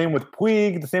 The same with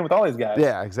Puig, the same with all these guys.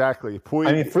 Yeah, exactly. Puig.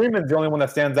 I mean, Freeman's the only one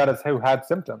that stands out as who had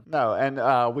symptoms. No,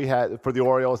 and we had, for the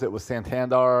Orioles, it was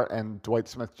Santander and Dwight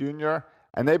Smith Jr.,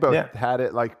 and they both had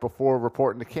it like before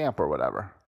reporting to camp or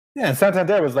whatever. Yeah, and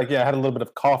Santander was like, I had a little bit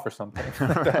of cough or something.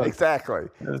 Exactly.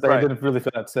 It was like I didn't really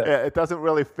feel that sick. Yeah, it doesn't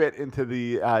really fit into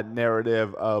the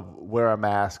narrative of wear a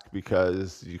mask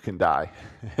because you can die.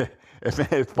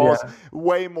 It falls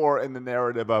way more in the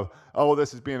narrative of,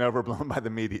 this is being overblown by the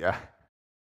media.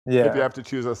 Yeah. If you have to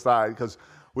choose a side, because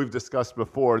we've discussed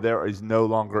before, there is no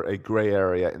longer a gray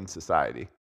area in society.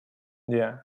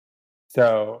 Yeah.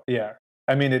 So, yeah.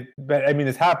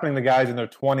 it's happening to guys in their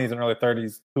 20s and early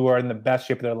 30s who are in the best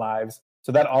shape of their lives.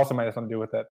 So that also might have something to do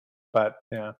with it. But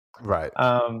yeah, right.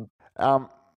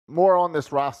 More on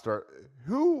this roster.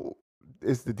 Who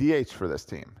is the DH for this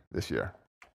team this year?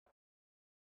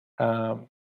 Who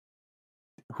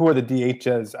are the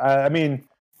DHs?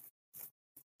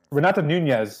 Renato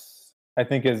Nunez, I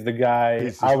think, is the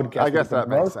guy I would guess. I guess that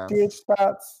makes most sense. DH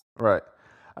spots. Right.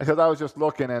 Because I was just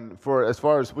looking, and for as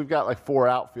far as we've got like 4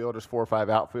 or 5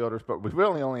 outfielders, but we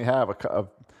really only have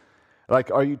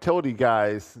like our utility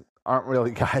guys aren't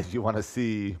really guys you want to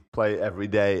see play every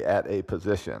day at a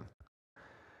position.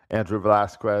 Andrew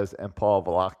Velasquez and Paul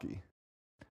Velaki.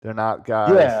 They're not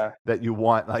guys that you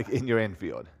want like in your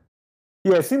infield.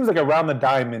 Yeah, it seems like around the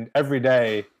diamond every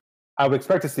day, I would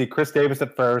expect to see Chris Davis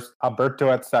at first, Alberto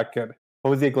at second,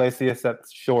 Jose Iglesias at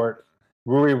short,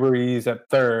 Rui Ruiz at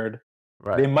third.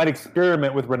 Right. They might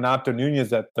experiment with Renato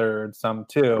Nunez at third, some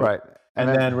too. Right. And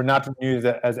then Renato Nunez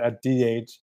as at DH.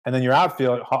 And then your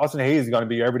outfield, Austin Hayes is going to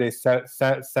be your everyday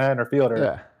center fielder.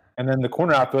 Yeah. And then the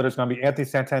corner outfielder is going to be Anthony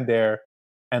Santander.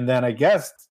 And then I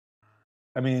guess,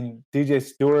 DJ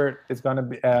Stewart is going to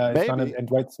be, and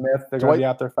Dwight Smith, they're going to be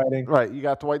out there fighting. Right. You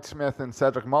got Dwight Smith and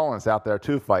Cedric Mullins out there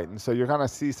too fighting. So you're going to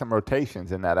see some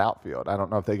rotations in that outfield. I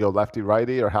don't know if they go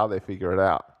lefty-righty or how they figure it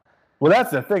out. Well,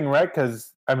 that's the thing, right?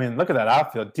 Because, look at that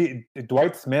outfield.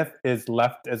 Dwight Smith is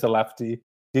a lefty.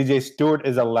 DJ Stewart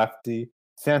is a lefty.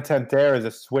 Santander is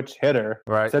a switch hitter.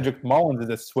 Right. Cedric Mullins is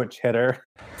a switch hitter.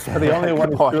 So the only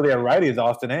one who's truly a righty is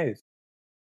Austin Hayes.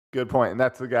 Good point. And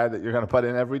that's the guy that you're going to put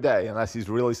in every day unless he's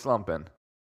really slumping.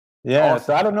 Yeah,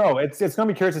 so I don't know. It's going to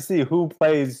be curious to see who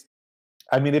plays.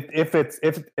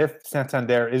 If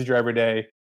Santander is your everyday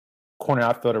corner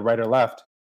outfielder, right or left,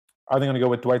 are they going to go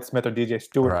with Dwight Smith or DJ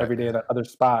Stewart every day in that other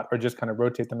spot, or just kind of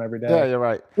rotate them every day? Yeah, you're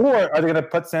right. Or are they going to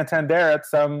put Santander at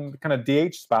some kind of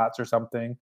DH spots or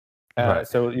something?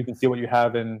 So you can see what you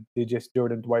have in DJ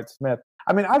Stewart and Dwight Smith.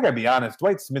 I got to be honest.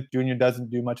 Dwight Smith Jr. doesn't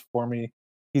do much for me.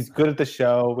 He's good at the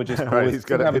show, which is cool. Right, he's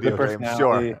good at video games,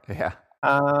 sure. Yeah.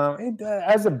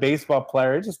 As a baseball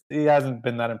player, he hasn't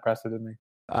been that impressive to me.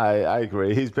 I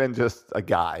agree. He's been just a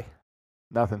guy.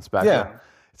 Nothing special. Yeah.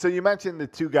 So you mentioned the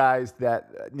 2 guys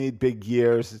that need big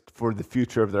years for the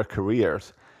future of their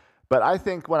careers. But I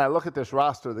think when I look at this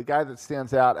roster, the guy that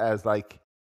stands out as like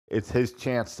it's his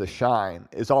chance to shine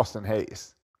is Austin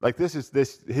Hayes. Like this is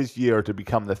his year to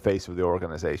become the face of the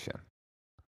organization.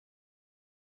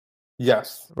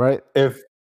 Yes. Right? If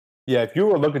you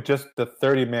were looking at just the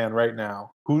 30-man right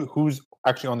now, who's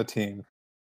actually on the team?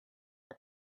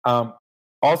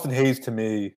 Austin Hayes to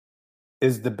me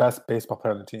is the best baseball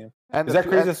player on the team. Is that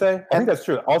crazy to say? I think that's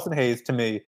true. Austin Hayes to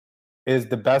me is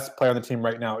the best player on the team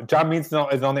right now. John Means is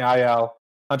on the IL.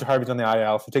 Hunter Harvey's on the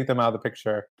IL, so take them out of the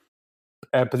picture.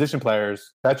 And position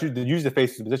players, use the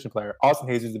face as a position player. Austin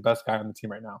Hayes is the best guy on the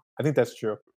team right now. I think that's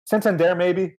true. Santander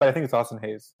maybe, but I think it's Austin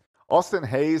Hayes. Austin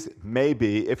Hayes,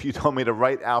 maybe, if you told me to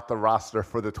write out the roster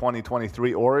for the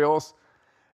 2023 Orioles,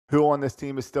 who on this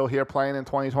team is still here playing in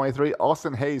 2023,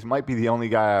 Austin Hayes might be the only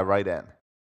guy I write in.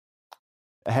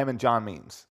 Him and John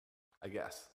Means, I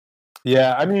guess.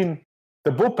 Yeah,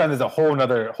 the bullpen is a whole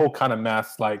kind of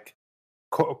mess. Like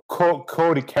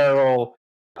Cody Carroll,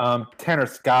 Tanner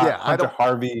Scott, Hunter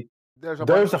Harvey.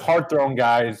 Those hard-thrown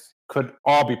guys could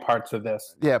all be parts of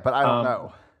this. Yeah, but I don't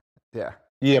know. Yeah.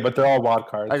 Yeah, but they're all wild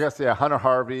cards. I guess, Hunter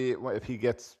Harvey, if he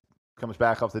comes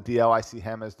back off the DL, I see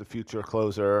him as the future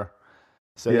closer.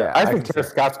 So, I think Tanner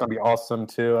Scott's going to be awesome,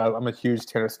 too. I'm a huge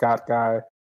Tanner Scott guy.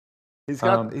 He's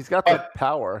got the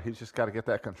power. He's just got to get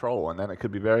that control, and then it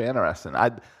could be very interesting.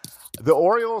 The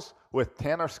Orioles, with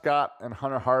Tanner Scott and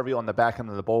Hunter Harvey on the back end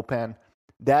of the bullpen,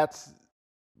 that's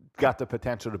got the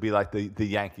potential to be like the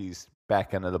Yankees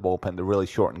back end of the bullpen to really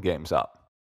shorten games up.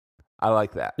 I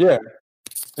like that. Yeah.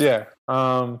 Yeah.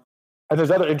 And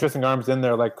there's other interesting arms in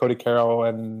there like Cody Carroll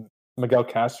and Miguel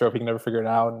Castro, if he can never figure it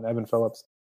out, and Evan Phillips.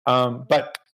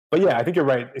 But yeah, I think you're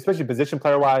right, especially position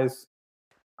player wise.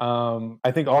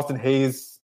 I think Austin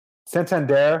Hayes,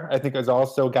 Santander, I think is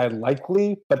also a guy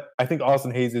likely, but I think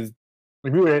Austin Hayes is,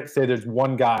 if you were to say there's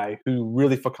one guy who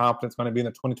really feel confident is going to be in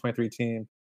the 2023 team,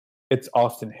 it's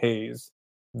Austin Hayes.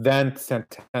 Then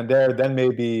Santander, then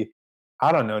maybe,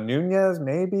 I don't know, Nunez,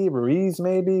 maybe, Ruiz,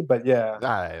 maybe, but yeah.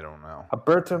 I don't know.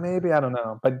 Alberto, maybe, I don't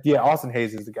know. But yeah, Austin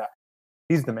Hayes is the guy.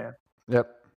 He's the man. Yep.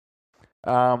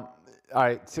 All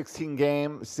right, 16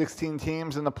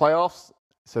 teams in the playoffs.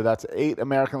 So that's 8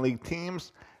 American League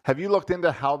teams. Have you looked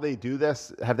into how they do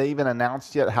this? Have they even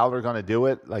announced yet how they're going to do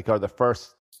it? Like, are the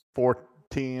first 4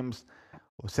 teams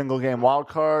single game wild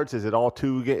cards? Is it all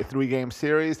 3 game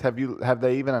series? Have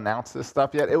they even announced this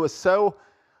stuff yet? It was so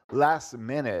last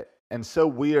minute and so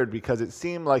weird because it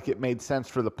seemed like it made sense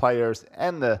for the players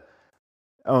and the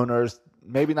owners,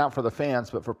 maybe not for the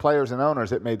fans, but for players and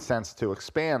owners, it made sense to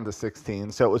expand to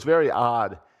 16. So it was very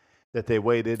odd that they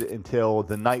waited until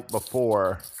the night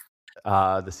before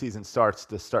the season starts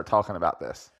to start talking about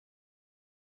this.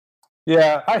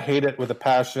 Yeah, I hate it with a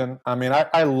passion. I mean,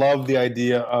 I love the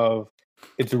idea of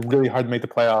it's really hard to make the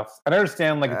playoffs. And I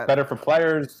understand, like, it's better for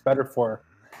players, it's better for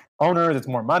owners, it's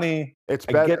more money. I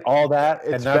get all that,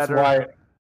 and that's why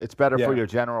it's better for your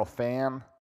general fan.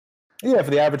 Yeah,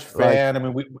 for the average fan. I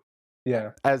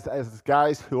mean, as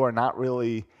guys who are not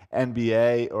really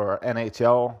NBA or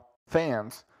NHL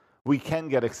fans, we can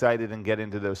get excited and get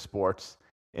into those sports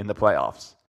in the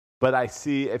playoffs. But I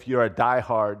see if you're a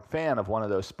diehard fan of one of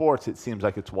those sports, it seems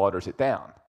like it waters it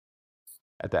down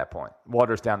at that point.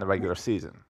 Waters down the regular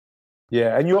season.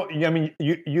 Yeah, and you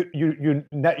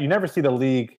never see the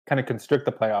league kind of constrict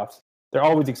the playoffs. They're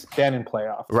always expanding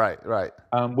playoffs. Right.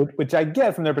 Which I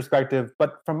get from their perspective,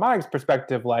 but from my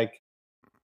perspective, like,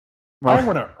 I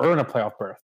want to earn a playoff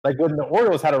berth. Like when the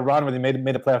Orioles had a run where they made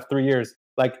the playoffs 3 years,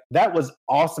 like that was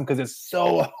awesome because it's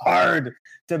so hard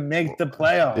to make the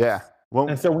playoffs. Yeah.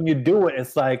 And so when you do it,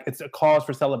 it's like it's a cause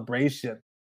for celebration.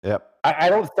 Yep. I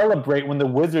don't celebrate when the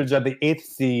Wizards are the 8th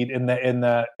seed in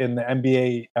the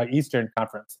NBA Eastern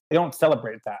Conference. They don't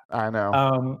celebrate that. I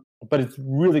know. But it's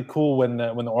really cool when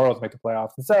the Orioles make the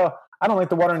playoffs. And so I don't like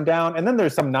the watering down. And then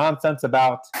there's some nonsense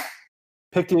about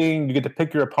picking. You get to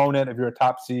pick your opponent if you're a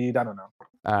top seed. I don't know.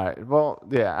 All right. Well,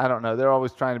 yeah, I don't know. They're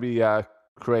always trying to be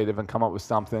creative and come up with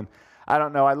something. I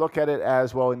don't know. I look at it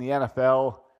as, well, in the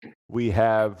NFL, we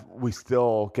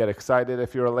still get excited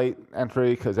if you're a late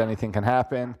entry because anything can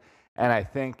happen. And I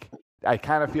think I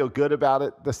kind of feel good about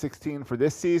it, the 16 for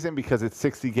this season, because it's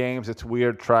 60 games. It's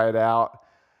weird. Try it out.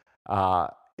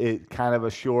 It kind of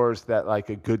assures that, like,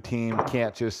 a good team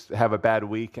can't just have a bad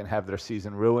week and have their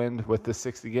season ruined with the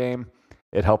 60 game.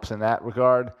 It helps in that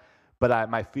regard. But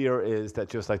my fear is that,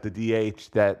 just like the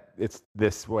DH, that it's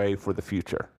this way for the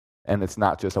future. And it's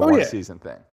not just a one-season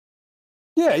thing.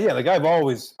 Yeah. Like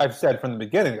I've said from the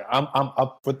beginning, I'm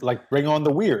up with, like, bring on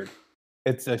the weird.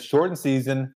 It's a shortened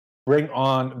season. Bring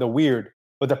on the weird.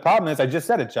 But the problem is, I just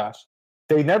said it, Josh.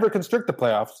 They never constrict the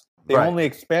playoffs. They only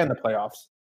expand the playoffs.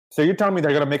 So you're telling me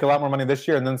they're going to make a lot more money this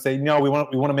year and then say, no, we want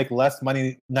to make less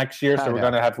money next year, so we're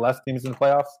going to have less teams in the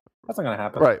playoffs? That's not going to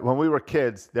happen. Right. When we were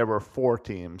kids, there were 4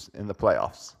 teams in the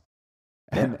playoffs,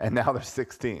 and now there's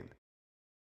 16.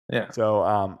 Yeah.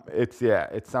 So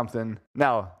it's something.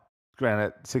 Now,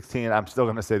 granted, 16, I'm still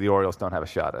going to say the Orioles don't have a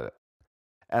shot at it.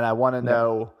 And I want to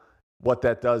know what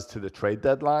that does to the trade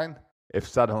deadline. If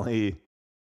suddenly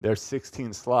there's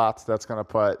 16 slots, that's going to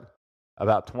put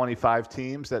about 25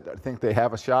 teams that think they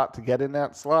have a shot to get in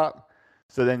that slot.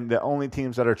 So then the only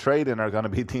teams that are trading are going to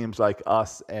be teams like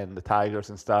us and the Tigers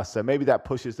and stuff. So maybe that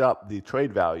pushes up the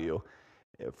trade value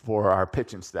for our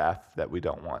pitching staff that we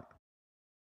don't want.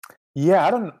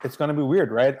 Yeah, it's going to be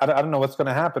weird, right? I don't know what's going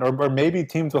to happen. Or maybe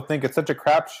teams will think it's such a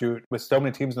crapshoot with so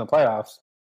many teams in the playoffs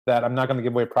that I'm not going to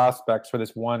give away prospects for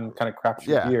this one kind of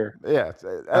crapshoot year. Yeah.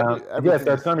 So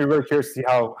it's going to be really curious to see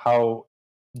how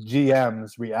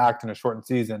GMs react in a shortened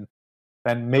season.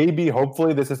 And maybe,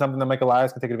 hopefully, this is something that Mike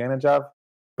Elias can take advantage of.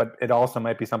 But it also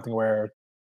might be something where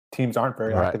teams aren't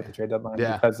very active at the trade deadline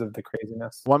because of the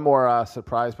craziness. One more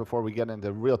surprise before we get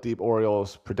into real deep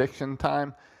Orioles prediction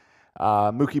time.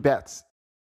 Mookie Betts,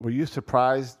 were you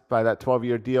surprised by that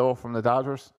 12-year deal from the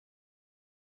Dodgers?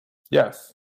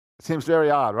 Yes. It seems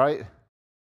very odd, right?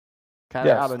 Kind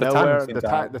of out of nowhere.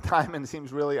 The timing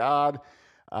seems really odd,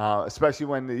 especially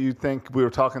when you think we were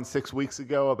talking 6 weeks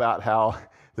ago about how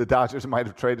the Dodgers might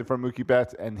have traded for Mookie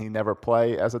Betts and he never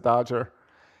play as a Dodger.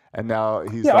 And now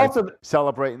he's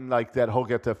celebrating like that he'll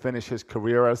get to finish his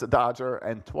career as a Dodger.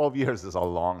 And 12 years is a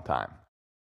long time.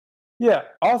 Yeah.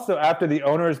 Also, after the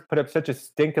owners put up such a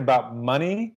stink about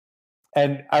money,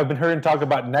 and I've been hearing talk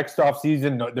about next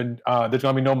offseason, there's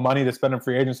going to be no money to spend on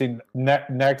free agency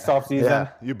next offseason. Yeah,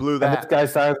 you blew that. And this guy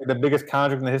signed the biggest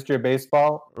contract in the history of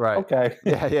baseball. Right. Okay.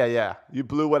 Yeah. You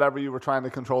blew whatever you were trying to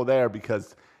control there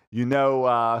because you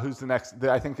know who's the next.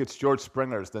 I think it's George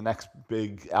Springer's the next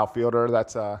big outfielder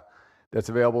that's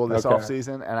available this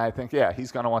offseason. And I think,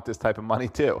 he's going to want this type of money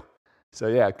too.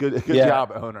 So, good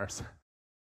job, owners.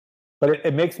 But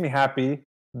it makes me happy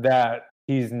that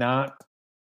he's not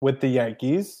with the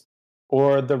Yankees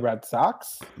or the Red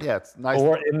Sox. Yeah, it's nice.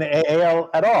 Or in the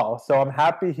AL at all. So I'm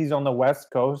happy he's on the West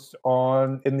Coast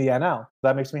in the NL.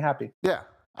 That makes me happy. Yeah,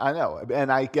 I know.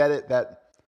 And I get it that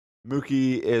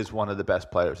Mookie is one of the best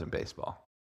players in baseball.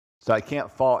 So I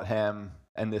can't fault him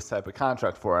and this type of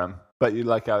contract for him. But you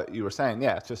were saying,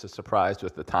 it's just a surprise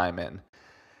with the time in.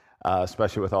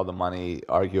 especially with all the money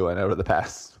arguing over the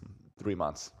past 3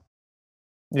 months.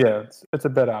 Yeah, it's a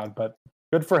bit odd, but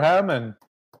good for him, and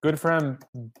good for him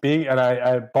being.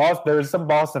 And there's some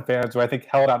Boston fans who I think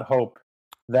held out hope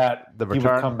that he would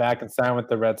come back and sign with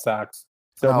the Red Sox.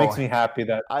 So it makes me happy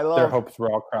that their hopes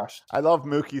were all crushed. I love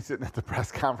Mookie sitting at the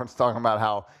press conference talking about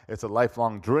how it's a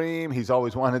lifelong dream. He's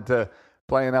always wanted to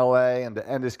play in LA and to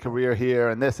end his career here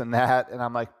and this and that. And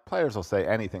I'm like, players will say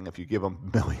anything if you give them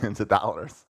millions of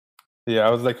dollars. Yeah,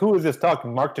 I was like, who is this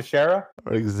talking? Mark Teixeira?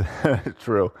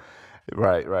 True.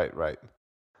 Right. All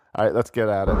right, let's get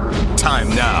at it. Time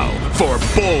now for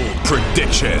bold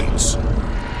predictions.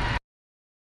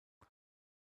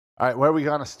 All right, where are we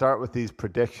going to start with these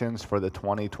predictions for the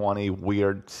 2020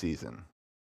 weird season?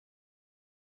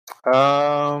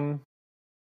 I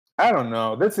don't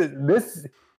know.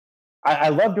 I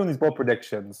love doing these bold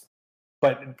predictions,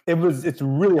 but it's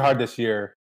really hard this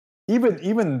year.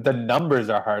 Even the numbers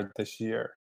are hard this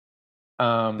year.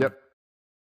 Yep.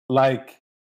 Like,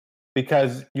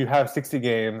 because you have 60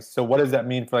 games, so what does that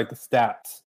mean for like the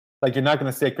stats? Like, you're not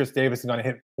going to say Chris Davis is going to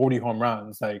hit 40 home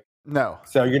runs, like. No.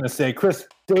 So you're going to say Chris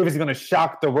Davis is going to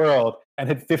shock the world and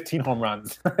hit 15 home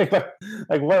runs.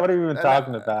 like what are we even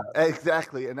talking about?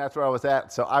 Exactly, and that's where I was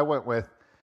at. So I went with,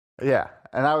 and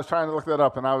I was trying to look that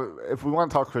up. And if we want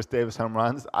to talk Chris Davis home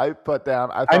runs, I put down.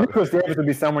 I knew Chris Davis would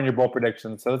be somewhere in your bold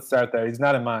prediction, so let's start there. He's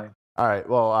not in mine. All right,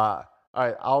 well, all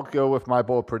right, I'll go with my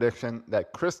bold prediction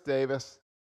that Chris Davis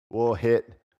will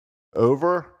hit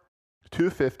over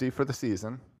 250 for the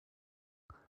season.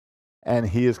 And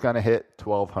he is going to hit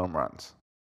 12 home runs.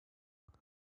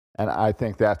 And I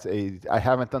think I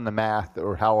haven't done the math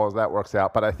or how all that works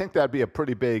out, but I think that'd be a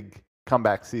pretty big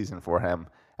comeback season for him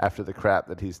after the crap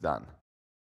that he's done.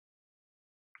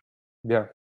 Yeah.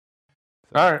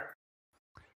 All right.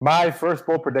 My first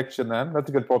bold prediction then. That's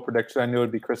a good bold prediction. I knew it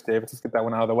would be Chris Davis. Let's get that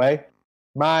one out of the way.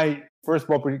 My first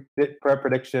bold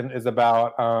prediction is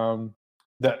about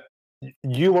that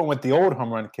you went with the old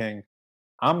home run king.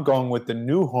 I'm going with the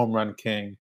new home run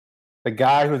king, the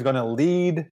guy who's going to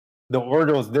lead the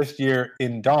Orioles this year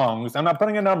in dongs. I'm not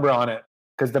putting a number on it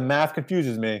because the math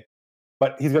confuses me,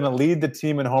 but he's going to lead the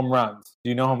team in home runs.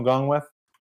 Do you know who I'm going with?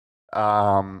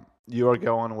 You are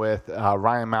going with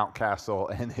Ryan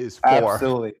Mountcastle and his 4.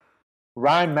 Absolutely.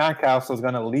 Ryan Mountcastle is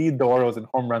going to lead the Orioles in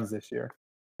home runs this year,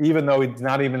 even though he's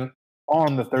not even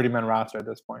on the 30-man roster at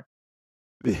this point.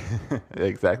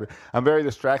 Exactly. I'm very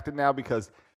distracted now because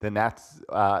the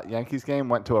Nats-Yankees game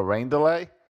went to a rain delay,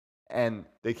 and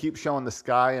they keep showing the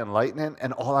sky and lightning,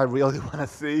 and all I really want to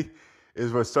see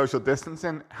is with social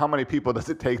distancing, how many people does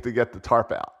it take to get the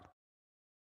tarp out?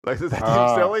 Like, does that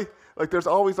seem silly? Like, there's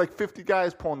always like 50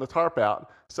 guys pulling the tarp out,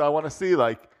 so I want to see,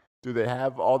 like, do they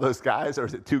have all those guys, or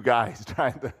is it 2 guys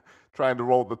trying to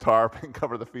roll the tarp and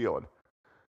cover the field?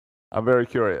 I'm very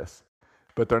curious,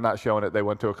 but they're not showing it. They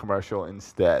went to a commercial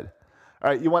instead. All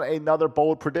right, you want another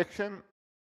bold prediction?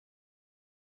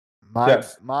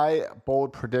 My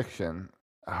bold prediction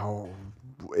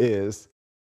is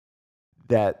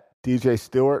that DJ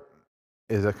Stewart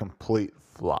is a complete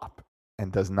flop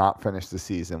and does not finish the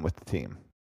season with the team.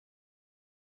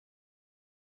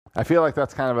 I feel like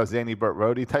that's kind of a Zany Burt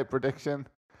Rhodey type prediction,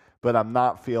 but I'm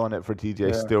not feeling it for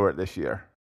DJ Stewart this year.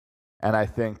 And I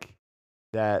think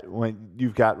that when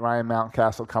you've got Ryan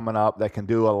Mountcastle coming up that can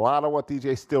do a lot of what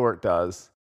DJ Stewart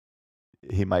does,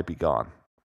 he might be gone.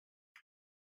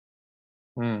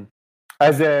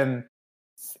 As in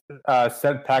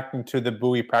sent packing to the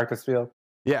Bowie practice field?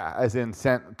 Yeah, as in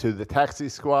sent to the taxi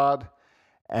squad,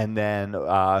 and then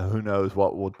who knows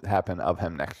what will happen of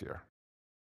him next year.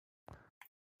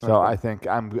 So I think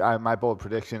my bold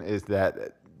prediction is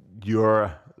that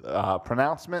your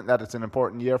pronouncement that it's an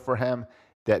important year for him,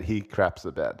 that he craps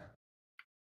the bed.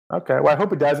 Okay, well I hope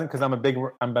he doesn't because I'm a big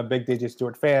DJ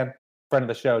Stewart fan, friend of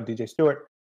the show, DJ Stewart.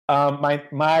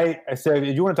 I said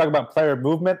if you want to talk about player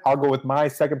movement, I'll go with my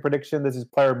second prediction. This is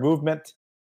player movement.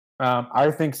 I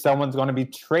think someone's going to be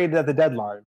traded at the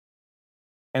deadline,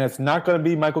 and it's not going to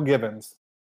be Michael Givens,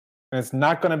 and it's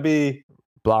not going to be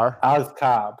Alex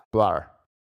Cobb.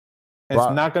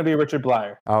 It's not going to be Richard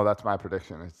Bleier. Oh, that's my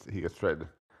prediction. He gets traded.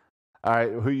 All right,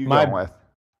 who are you going with?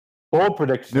 Bold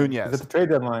prediction. Nunez. At the trade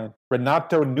deadline,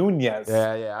 Renato Nunez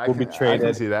will be traded. I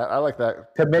can see that. I like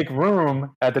that. To make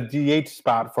room at the DH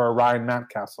spot for Ryan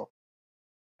Mountcastle.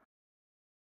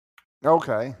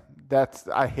 Okay.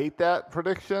 I hate that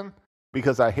prediction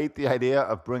because I hate the idea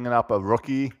of bringing up a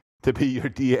rookie to be your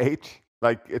DH.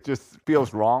 Like, it just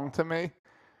feels wrong to me.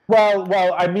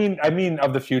 Well, I mean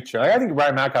of the future. Like, I think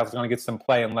Ryan Mountcastle is going to get some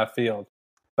play in left field.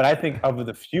 But I think of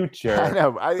the future. I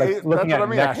know. Looking at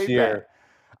next year.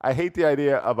 I hate the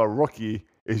idea of a rookie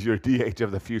is your DH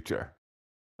of the future.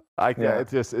 Yeah.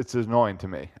 It's annoying to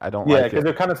me. I don't Yeah, like because it.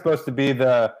 they're kind of supposed to be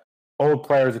the old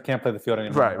players who can't play the field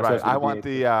anymore. Right. I want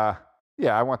DH.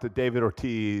 I want the David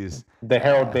Ortiz, The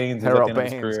Harold Baines at the end of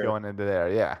his career. going into there.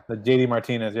 Yeah. The JD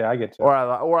Martinez. Yeah, I get you.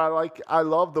 I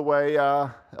love the way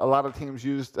a lot of teams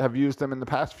have used them in the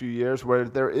past few years, where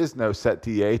there is no set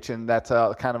DH, and that's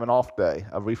kind of an off day,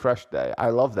 a refresh day. I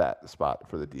love that spot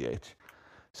for the DH.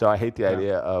 So I hate the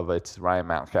idea of it's Ryan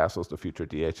Mountcastle's the future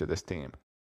DH of this team.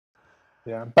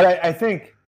 Yeah, but I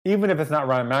think even if it's not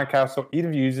Ryan Mountcastle,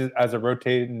 even if you use it as a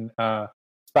rotating spot,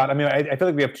 I mean, I feel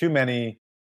like we have too many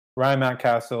Ryan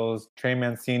Mountcastles, Trey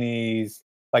Mancini's,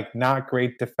 like not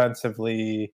great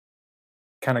defensively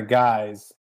kind of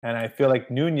guys. And I feel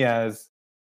like Nunez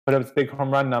put up big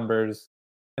home run numbers,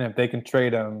 and if they can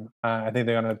trade him, I think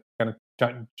they're gonna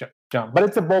jump. But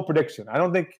it's a bold prediction. I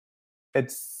don't think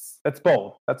it's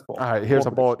bold. That's bold. All right, here's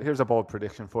a bold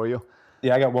prediction for you.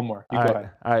 Yeah, I got one more. You go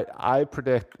ahead. All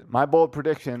right, my bold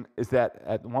prediction is that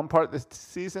at one part of this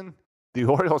season, the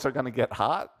Orioles are going to get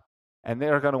hot, and they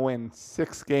are going to win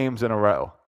 6 games in a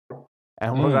row.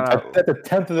 And we're going to at the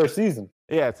 10th of their season.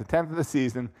 Yeah, it's the 10th of the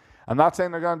season. I'm not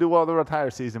saying they're going to do well the entire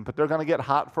season, but they're going to get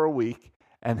hot for a week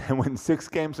and then win 6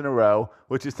 games in a row,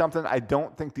 which is something I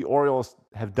don't think the Orioles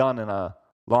have done in a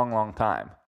long, long time.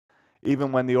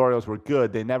 Even when the Orioles were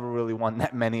good, they never really won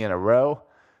that many in a row.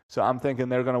 So I'm thinking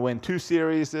they're going to win 2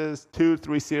 series,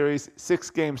 3 series, 6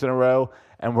 games in a row,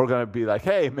 and we're going to be like,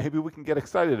 hey, maybe we can get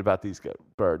excited about these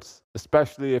birds,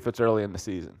 especially if it's early in the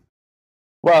season.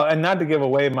 Well, and not to give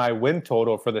away my win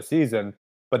total for the season,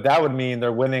 but that would mean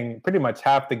they're winning pretty much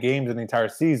half the games in the entire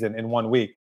season in 1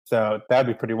 week. So that'd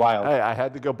be pretty wild. Hey, I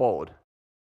had to go bold.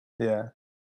 Yeah.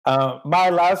 My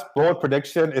last bold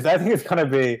prediction is I think it's going to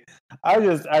be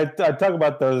I talk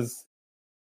about those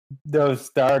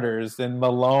starters in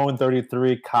Malone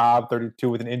 33, Cobb 32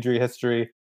 with an injury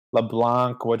history,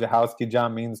 LeBlanc, Wojciechowski,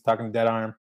 John Means talking dead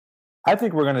arm. I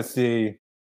think we're going to see.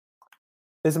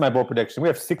 This is my bold prediction. We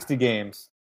have 60 games.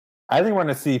 I think we're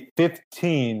going to see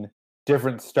 15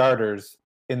 different starters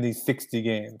in these 60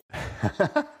 games.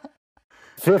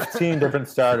 15 different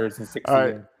starters in 60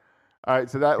 games. All right,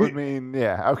 so that would mean,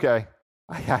 okay.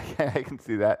 I can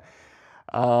see that.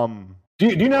 Do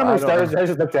you know how many starters? I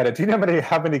just looked at it. Do you know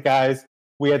how many guys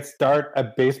we had start a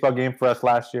baseball game for us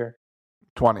last year?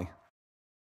 20.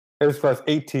 It was for us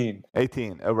 18.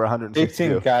 18 over 162.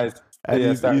 18 guys. And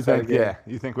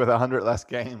you think with 100 less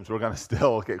games, we're going to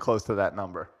still get close to that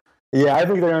number. Yeah, I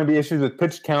think there are going to be issues with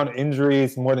pitch count,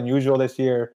 injuries more than usual this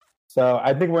year. So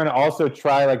I think we're going to also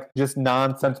try like just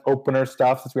nonsense opener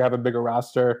stuff since we have a bigger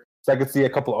roster. So I could see a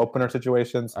couple of opener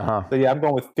situations. Uh-huh. So yeah, I'm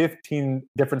going with 15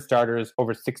 different starters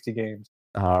over 60 games.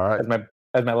 All right.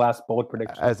 As my last bold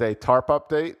prediction. As a tarp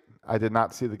update, I did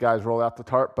not see the guys roll out the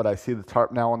tarp, but I see the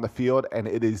tarp now on the field, and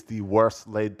it is the worst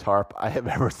laid tarp I have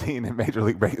ever seen in Major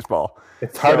League Baseball.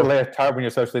 It's hard to lay a tarp when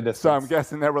you're socially distanced. So I'm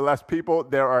guessing there were less people.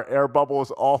 There are air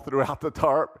bubbles all throughout the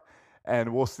tarp,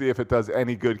 and we'll see if it does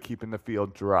any good keeping the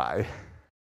field dry.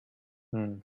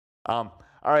 All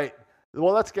right.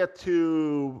 Well, let's stick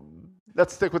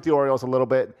with the Orioles a little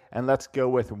bit, and let's go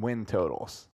with win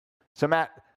totals. So,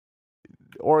 Matt,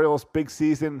 Orioles big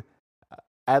season.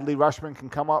 Adley Rutschman can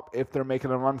come up if they're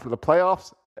making a run for the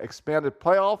playoffs, expanded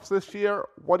playoffs this year.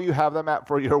 What do you have them at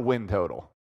for your win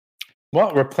total?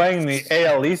 Well, we're playing the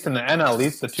AL East and the NL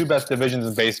East, the 2 best divisions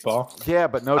in baseball. Yeah,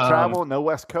 but no travel, no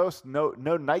West Coast, no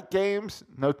night games,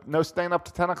 no staying up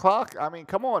to 10 o'clock. I mean,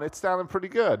 come on, it's sounding pretty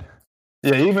good.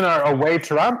 Yeah, even our away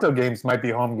Toronto games might be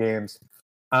home games.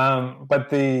 But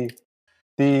the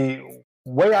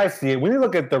way I see it, when you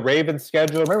look at the Ravens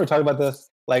schedule, remember we talked about this?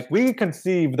 Like, we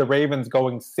conceive the Ravens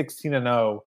going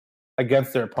 16-0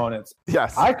 against their opponents.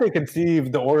 Yes. I could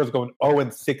conceive the Orioles going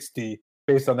 0-60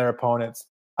 based on their opponents.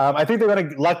 I think they're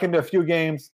going to luck into a few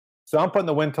games. So I'm putting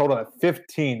the win total at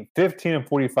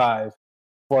 15-45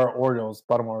 for our Orioles,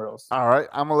 Baltimore Orioles. All right.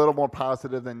 I'm a little more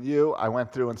positive than you. I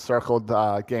went through and circled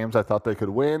games I thought they could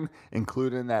win,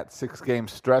 including that 6-game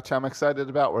stretch I'm excited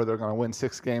about where they're going to win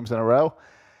 6 games in a row.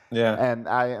 Yeah. And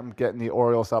I am getting the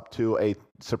Orioles up to a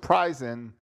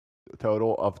surprising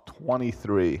total of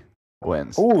 23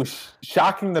 wins. Ooh,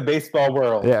 shocking the baseball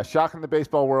world. Yeah, shocking the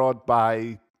baseball world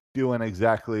by doing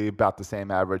exactly about the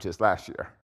same average as last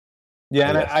year. Yeah,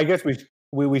 and I guess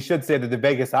we should say that the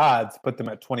Vegas odds put them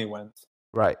at 20 wins.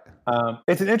 Right.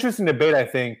 It's an interesting debate, I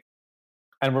think,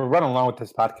 and we're running along with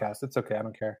this podcast. It's okay. I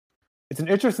don't care. It's an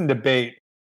interesting debate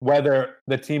whether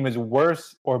the team is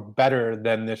worse or better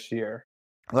than this year.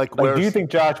 Like do you think,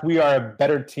 Josh, we are a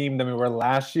better team than we were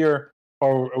last year,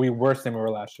 or are we worse than we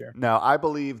were last year? No, I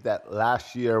believe that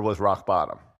last year was rock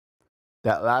bottom.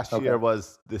 That last year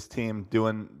was this team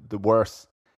doing the worst,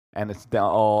 and it's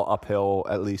all uphill,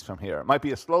 at least from here. It might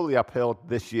be a slowly uphill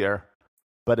this year,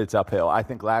 but it's uphill. I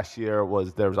think last year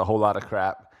there was a whole lot of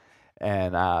crap,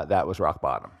 and that was rock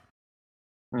bottom.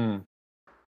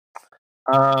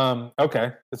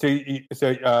 Okay. So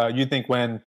you think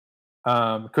when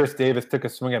Chris Davis took a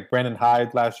swing at Brandon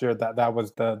Hyde last year, that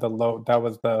was the low, that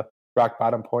was the rock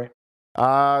bottom point?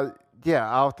 Yeah,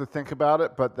 I'll have to think about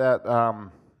it, but that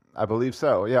I believe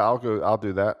so. Yeah, I'll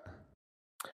do that.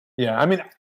 Yeah, I mean,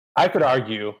 I could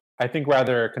argue, I think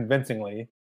rather convincingly,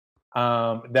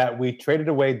 that we traded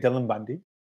away Dylan Bundy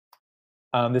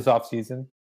this offseason,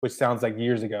 which sounds like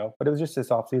years ago, but it was just this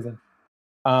offseason.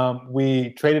 We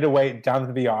traded away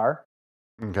Jonathan VR.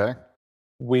 Okay.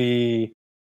 We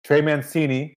Trey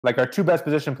Mancini, like our two best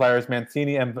position players,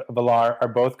 Mancini and Villar, are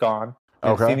both gone.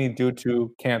 Mancini due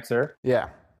to cancer. Yeah.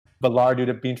 Villar due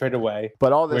to being traded away.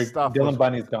 But all this stuff, Dylan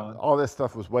Bundy's gone. All this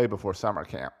stuff was way before summer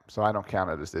camp, so I don't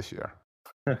count it as this year.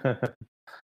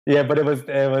 Yeah, but it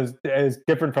was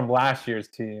different from last year's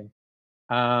team.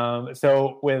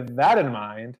 So with that in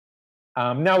mind,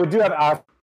 now we do have Alex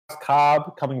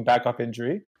Cobb coming back off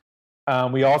injury.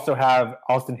 We also have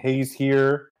Austin Hayes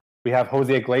here. We have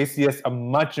Jose Iglesias, a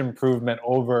much improvement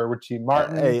over Richie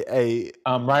Martin.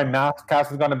 Ryan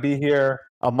Mountcastle is going to be here.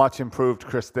 A much improved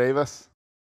Chris Davis.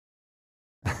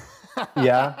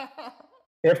 Yeah.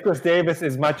 If Chris Davis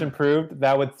is much improved,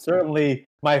 that would certainly,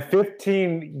 my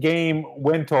 15-game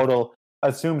win total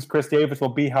assumes Chris Davis will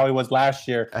be how he was last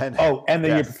year. And the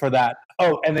year before that.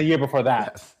 And the year before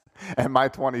that. Yes. And my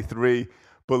 23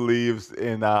 believes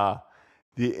in the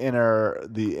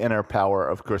inner power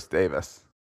of Chris Davis.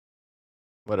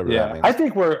 Whatever that means. I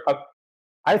think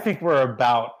we're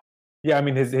about. Yeah, I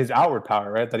mean his outward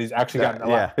power, right? That he's actually gotten a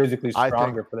lot physically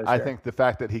stronger for this year. I think the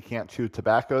fact that he can't chew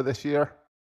tobacco this year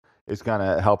is going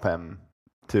to help him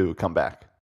to come back.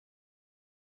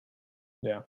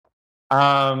 Yeah.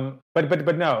 But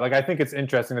no, like I think it's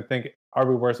interesting to think, are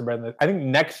we worse or better than this? I think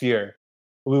next year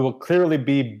we will clearly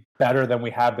be better than we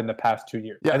have been the past 2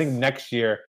 years. Yes. I think next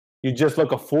year you just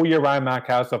look a full year Ryan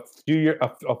Mountcastle,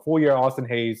 a full year Austin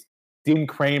Hayes, Dean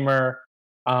Kramer,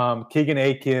 Keegan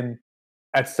Aiken.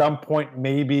 At some point,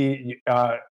 maybe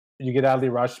you get Adley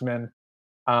Rushman.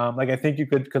 I think you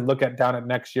could look down at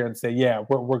next year and say, yeah,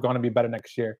 we're going to be better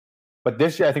next year. But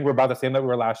this year, I think we're about the same that we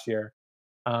were last year.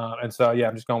 And so, yeah,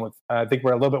 I'm just going with. I think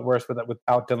we're a little bit worse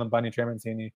without Dylan Bundy, Trey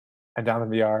Mancini, and Jonathan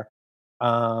VR.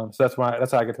 So that's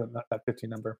how I get to that 15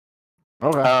 number.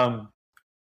 Okay.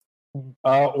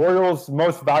 Orioles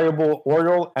most valuable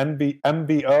Oriole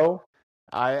MVO.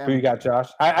 Who you got, Josh?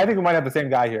 I think we might have the same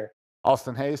guy here.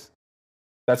 Austin Hayes.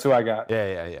 That's who I got.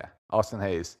 Yeah. Austin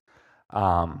Hayes.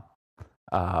 What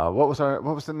was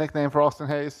the nickname for Austin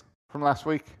Hayes from last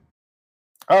week?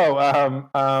 Glove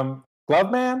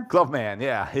Man? Glove Man,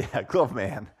 yeah, Glove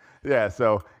Man. Yeah,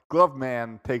 so Glove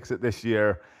Man takes it this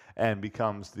year and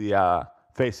becomes the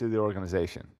face of the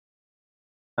organization.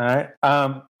 All right.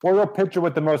 Oriole pitcher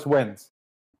with the most wins.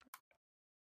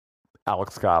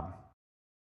 Alex Cobb.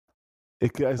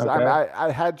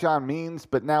 I had John Means,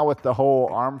 but now with the whole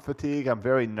arm fatigue, I'm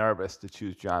very nervous to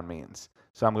choose John Means.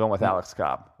 So I'm going with Alex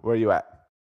Cobb. Where are you at?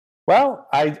 Well,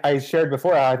 I shared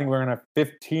before. I think we're going to have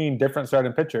 15 different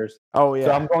starting pitchers. Oh yeah.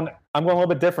 So I'm going a little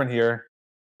bit different here.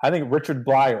 I think Richard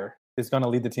Blyer is going to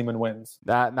lead the team in wins.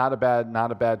 Not a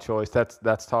bad choice.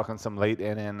 That's talking some late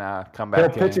inning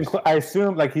comeback games. I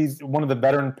assume he's one of the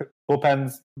veteran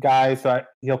bullpens guys, so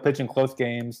he'll pitch in close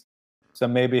games. So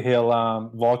maybe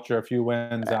he'll vulture a few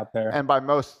wins out there. And by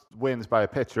most wins by a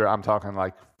pitcher, I'm talking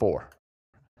like 4.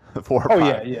 4 or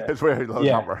 5. Yeah. It's a very low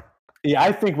number. Yeah,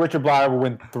 I think Richard Blyer will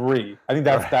win 3. I think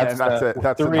that's it.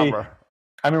 That's 3. The number.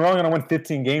 I mean, we're only going to win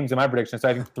 15 games in my prediction, so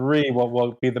I think 3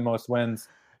 will be the most wins.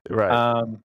 Right.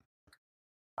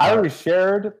 I already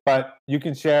shared, but you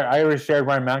can share. I already shared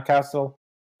Ryan Mountcastle.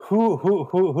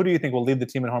 Who do you think will lead the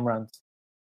team in home runs?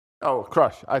 Oh,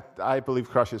 Crush. I believe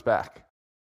Crush is back.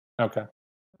 Okay.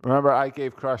 Remember, I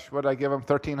gave Crush, what did I give him?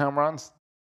 13 home runs?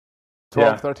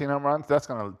 13 home runs? That's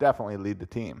going to definitely lead the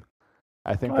team.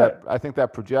 I think that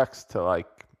projects to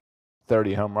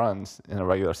 30 home runs in a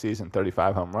regular season,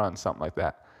 35 home runs, something like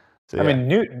that. So, yeah. I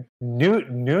mean,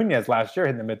 Nunez last year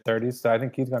hit in the mid-30s, so I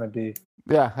think he's going to be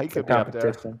he could be up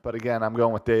there. But again, I'm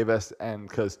going with Davis, and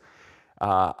because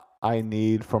I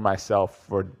need for myself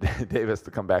for Davis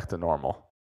to come back to normal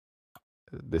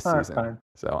this season. Fine.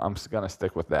 So I'm just going to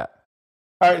stick with that.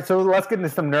 All right, so let's get into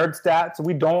some nerd stats.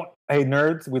 Hey,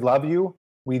 nerds, we love you.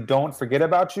 We don't forget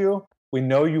about you. We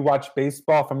know you watch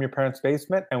baseball from your parents'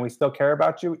 basement, and we still care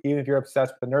about you, even if you're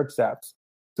obsessed with the nerd stats.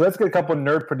 So let's get a couple of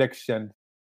nerd predictions.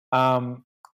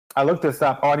 I looked this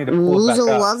up. Oh, I need to pull it back Woozle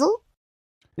up. wuzzle?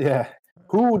 Yeah.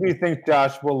 Who do you think,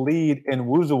 Josh, will lead in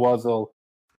Woozle Wuzzle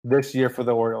this year for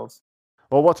the Orioles?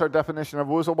 Well, what's our definition of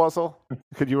woozle wuzzle?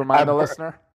 Could you remind the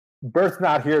listener? Bert's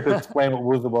not here to explain what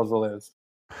Woozle Wuzzle is.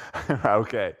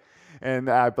 Okay. And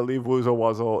I believe woozle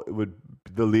wuzzle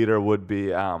the leader would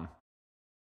be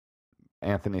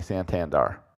Anthony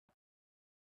Santander.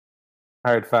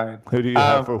 All right, fine. Who do you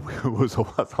have for woozle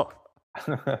wuzzle?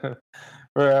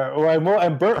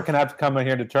 And Bert can have to come in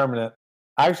here and determine it.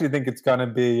 I actually think it's going to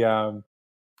be.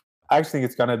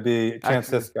 Chance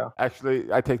Sisco.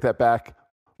 Actually, I take that back.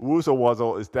 Woozle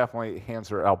wuzzle is definitely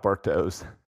Hanser Alberto's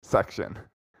section.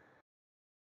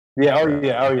 Yeah.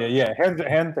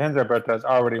 Hanser Alberto's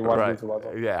already won Woozle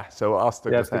Wuzzle. Yeah. So I'll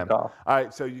stick with him. All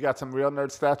right. So you got some real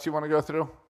nerd stats you want to go through?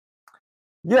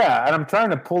 Yeah, and I'm trying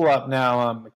to pull up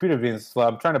now. Computer being slow.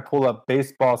 I'm trying to pull up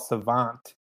Baseball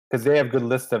Savant because they have a good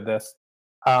list of this.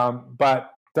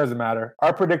 But doesn't matter.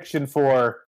 Our prediction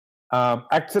for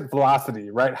exit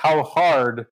velocity, right? How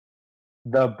hard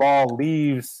the ball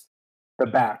leaves the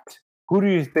bat. Who do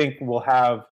you think will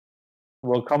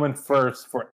come in first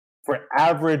for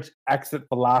average exit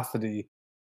velocity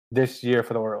this year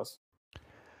for the Orioles?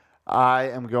 I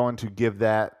am going to give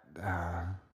that.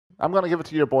 I'm going to give it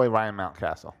to your boy Ryan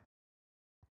Mountcastle.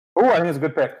 Oh, I think it's a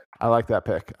good pick. I like that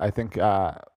pick. I think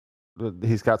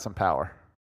he's got some power.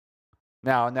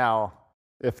 Now,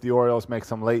 if the Orioles make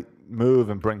some late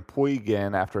move and bring Puig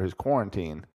in after his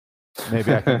quarantine,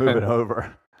 maybe I can move it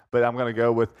over. But I'm going to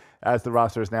go with, as the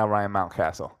roster is now, Ryan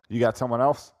Mountcastle. You got someone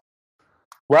else?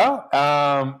 Well,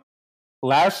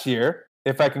 last year,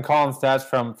 if I can call in stats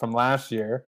from last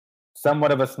year,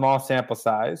 somewhat of a small sample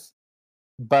size,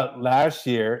 but last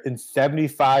year in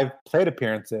 75 plate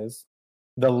appearances,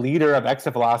 the leader of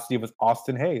exit velocity was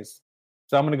Austin Hayes.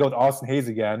 So I'm going to go with Austin Hayes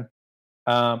again.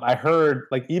 I heard,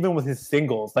 like, even with his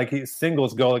singles, his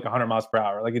singles go like 100 miles per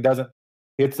hour. Like, he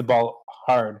hits the ball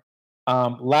hard.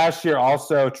 Last year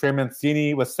also, Trey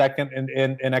Mancini was second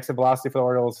in exit velocity for the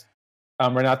Orioles.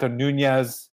 Renato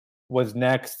Nunez was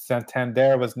next.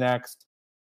 Santander was next.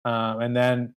 And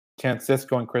then Chance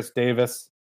Sisco and Chris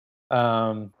Davis.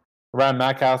 Ryan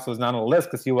Mountcastle was not on the list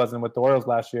because he wasn't with the Orioles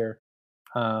last year.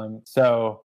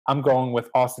 So I'm going with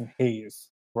Austin Hayes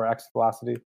for exit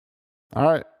velocity. All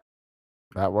right.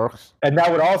 That works. And that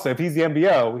would also, if he's the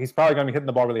MBO, he's probably going to be hitting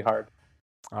the ball really hard.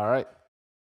 All right.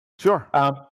 Sure.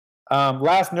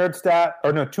 Last nerd stat,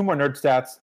 two more nerd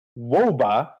stats.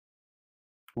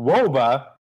 WOBA,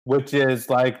 which is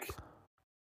like,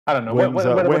 I don't know.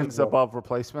 Wins above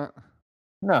replacement?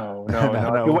 No.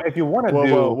 If you want to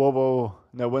whoa.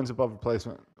 No, wins above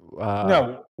replacement.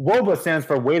 No, WOBA stands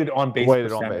for weighted on base.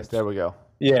 Weighted on base. There we go.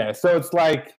 Yeah, so it's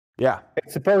like, yeah,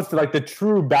 it's supposed to like the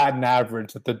true batting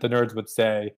average that the nerds would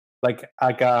say.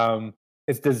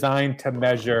 It's designed to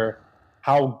measure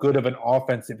how good of an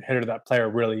offensive hitter that player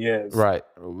really is. Right.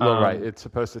 Right. It's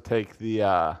supposed to take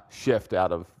the shift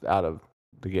out of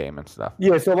the game and stuff.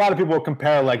 Yeah. So a lot of people will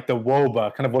compare like the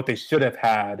WOBA, kind of what they should have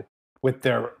had with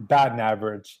their batting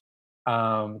average,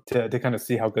 to kind of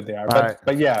see how good they are.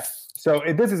 But yeah. So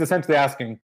this is essentially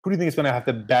asking, who do you think is going to have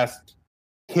the best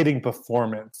hitting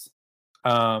performance?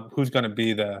 Who's going to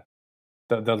be the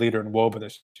leader in WOBA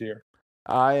this year?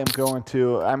 I am going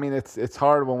to. I mean, it's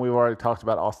hard when we've already talked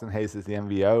about Austin Hayes as the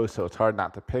MVO, so it's hard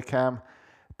not to pick him.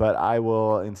 But I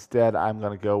will instead. I'm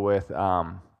going to go with.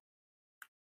 I'm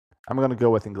going to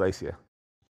go with Iglesias.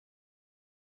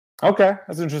 Okay,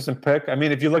 that's an interesting pick. I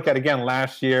mean, if you look at again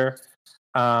last year,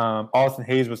 Austin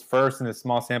Hayes was first in a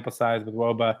small sample size with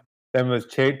WOBA. Then it was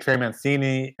Trey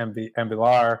Mancini and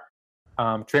Villar.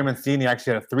 Trey Mancini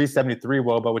actually had a 373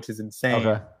 WOBA, which is insane.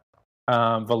 Okay.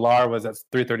 Villar was at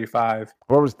 335.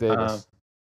 Where was Davis?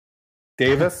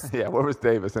 Davis? Yeah, where was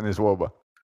Davis in his WOBA?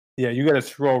 Yeah, you got to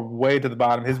scroll way to the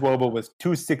bottom. His WOBA was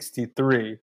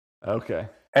 263. Okay.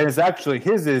 And it's actually,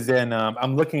 his is in,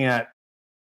 I'm looking at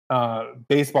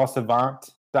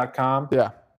baseballsavant.com. Yeah.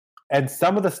 And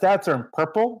some of the stats are in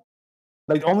purple.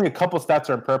 Like only a couple stats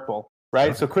are in purple, right?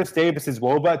 Okay. So Chris Davis's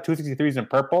WOBA, 263 is in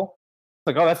purple. It's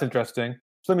like, oh, that's interesting.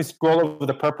 So let me scroll over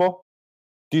the purple.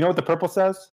 Do you know what the purple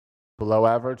says? Below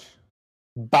average?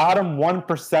 Bottom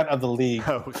 1% of the league.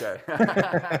 Okay.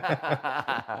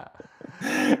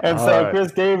 And so right.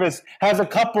 Chris Davis has a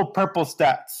couple purple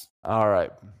stats. All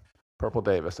right. Purple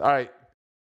Davis. All right.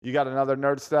 You got another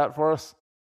nerd stat for us?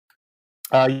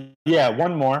 Yeah,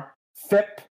 one more.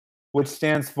 FIP, which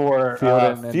stands for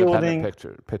fielding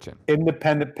pitching.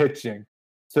 Independent pitching.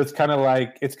 So it's kind of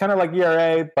like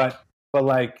ERA, but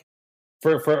like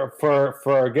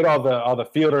for get all the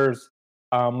fielders,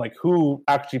 like who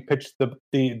actually pitched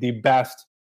the best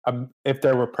if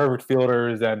there were perfect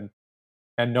fielders and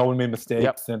no one made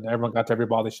mistakes and everyone got to every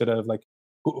ball they should have, like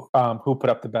who put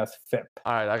up the best FIP?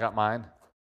 All right, I got mine.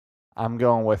 I'm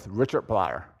going with Richard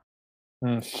Bleier.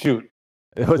 Shoot,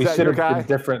 Was we that should your have guy? been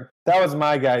different. That was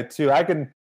my guy too. I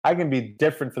can be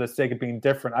different for the sake of being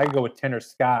different. I can go with Tanner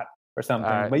Scott or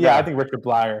something. All right, But yeah, yeah. I think Richard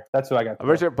Bleier. That's who I got.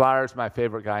 Richard Bleier is my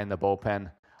favorite guy in the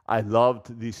bullpen. I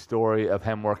loved the story of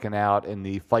him working out in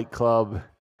the Fight Club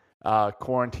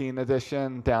quarantine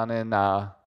edition down in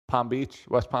Palm Beach,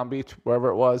 West Palm Beach, wherever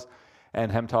it was,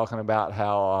 and him talking about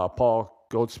how Paul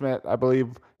Goldschmidt, I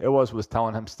believe it was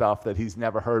telling him stuff that he's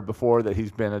never heard before, that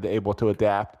he's been able to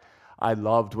adapt. I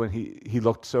loved when he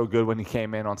looked so good when he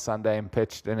came in on Sunday and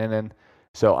pitched an inning.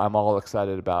 So I'm all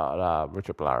excited about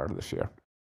Richard Bleier this year.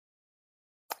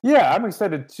 Yeah, I'm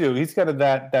excited too. He's kind of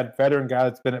that veteran guy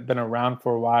that's been around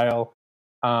for a while.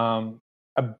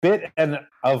 A bit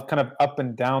of kind of up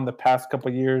and down the past couple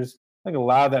of years. I think a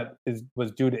lot of that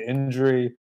was due to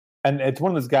injury, and it's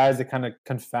one of those guys that kind of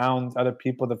confounds other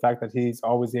people. The fact that he's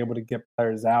always able to get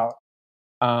players out,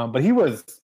 but he was.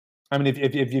 I mean,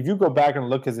 if you go back and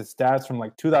look at his stats from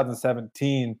like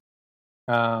 2017,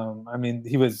 I mean,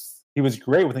 he was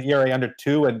great with an ERA under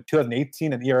 2, and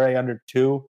 2018 an ERA under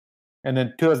 2. And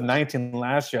then 2019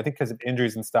 last year, I think because of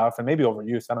injuries and stuff, and maybe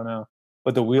overuse, I don't know.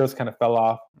 But the wheels kind of fell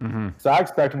off. Mm-hmm. So I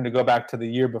expect him to go back to the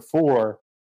year before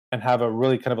and have a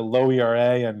really kind of a low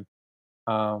ERA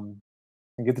and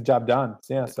get the job done.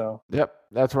 So, yeah, so. Yep,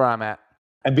 that's where I'm at.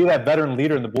 And be that veteran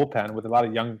leader in the bullpen with a lot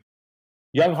of young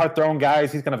hard-thrown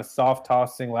guys. He's kind of a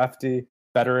soft-tossing lefty,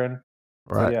 veteran.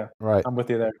 Right, so, yeah, right. I'm with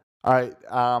you there. All right,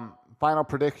 final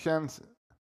predictions.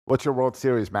 What's your World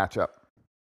Series matchup?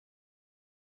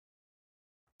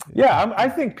 Yeah, I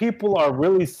think people are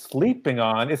really sleeping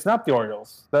on. It's not the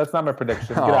Orioles. That's not my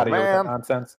prediction. Get out of here with that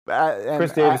nonsense.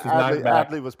 Chris Davis is not back.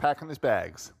 Adley was packing his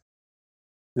bags.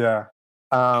 Yeah.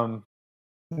 No.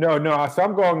 So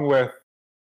I'm going with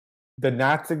the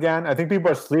Nats again. I think people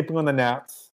are sleeping on the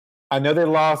Nats. I know they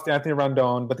lost Anthony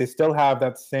Rondon, but they still have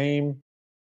that same,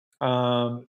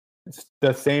 the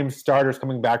same starters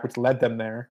coming back, which led them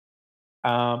there.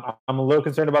 I'm a little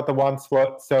concerned about the Juan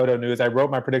Soto news. I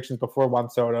wrote my predictions before Juan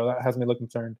Soto. That has me a little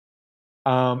concerned.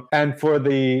 And for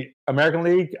the American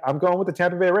League, I'm going with the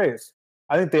Tampa Bay Rays.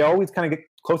 I think they always kind of get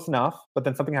close enough, but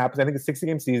then something happens. I think it's a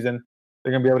 60-game season.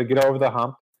 They're going to be able to get over the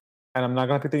hump. And I'm not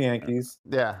going to pick the Yankees.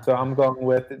 Yeah. So I'm going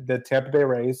with the Tampa Bay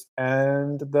Rays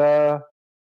and the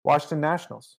Washington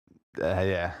Nationals.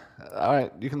 Yeah. All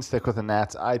right. You can stick with the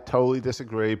Nats. I totally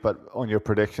disagree, but on your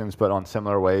predictions, but on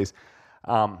similar ways.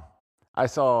 I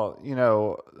saw,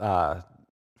 a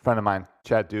friend of mine,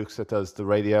 Chad Dukes, that does the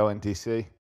radio in D.C.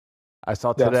 I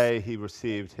saw today he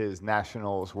received his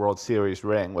Nationals World Series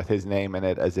ring with his name in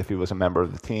it as if he was a member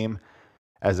of the team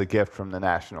as a gift from the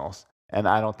Nationals. And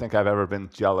I don't think I've ever been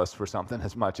jealous for something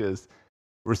as much as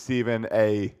receiving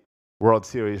a World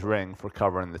Series ring for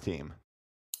covering the team.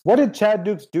 What did Chad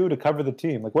Dukes do to cover the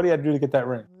team? Like, what did he have to do to get that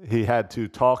ring? He had to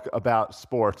talk about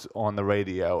sports on the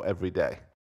radio every day.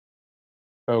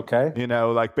 Okay.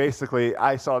 Basically,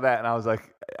 I saw that and I was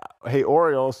like, hey,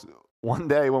 Orioles, one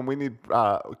day when we need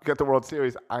get the World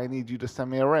Series, I need you to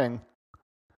send me a ring.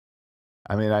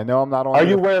 I mean, I know I'm not on. Are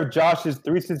you aware of Josh's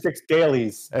 366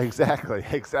 dailies? Exactly.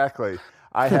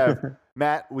 I have,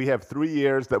 Matt, we have 3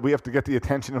 years that we have to get the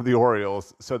attention of the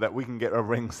Orioles so that we can get a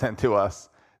ring sent to us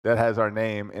that has our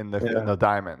name in the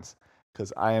diamonds,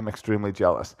 because I am extremely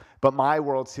jealous. But my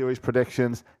World Series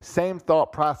predictions, same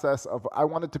thought process of I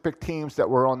wanted to pick teams that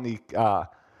were on the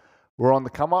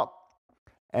come up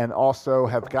and also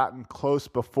have gotten close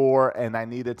before, and I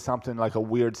needed something like a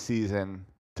weird season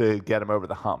to get them over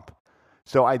the hump.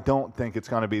 So I don't think it's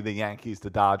going to be the Yankees, the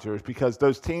Dodgers, because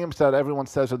those teams that everyone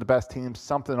says are the best teams,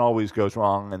 something always goes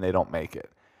wrong and they don't make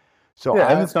it. So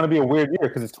and it's going to be a weird year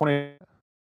because it's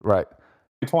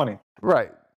 2020.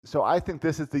 Right. So I think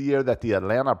this is the year that the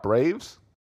Atlanta Braves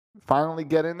finally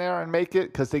get in there and make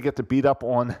it because they get to beat up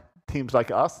on teams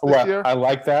like us this year. I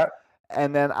like that.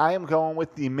 And then I am going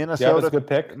with the that's a good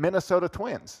pick. Minnesota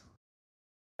Twins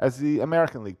as the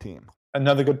American League team.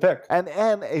 Another good pick. And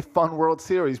a fun World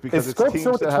Series because it's Scope teams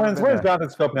still with that the Twins? Where's Jonathan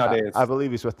Scope nowadays? I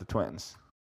believe he's with the Twins.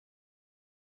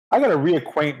 I got to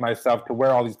reacquaint myself to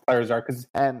where all these players are because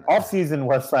off-season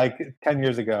was like 10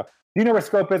 years ago. Do you know where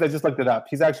Scope is? I just looked it up.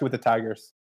 He's actually with the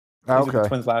Tigers. He was with the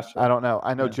Twins last year. I don't know.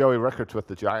 I know Joey Rickards with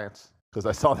the Giants because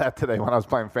I saw that today when I was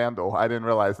playing FanDuel. I didn't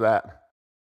realize that.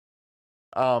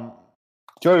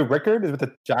 Joey Rickard is with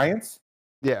the Giants?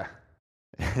 Yeah.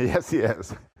 Yes, he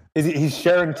is. He's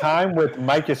sharing time with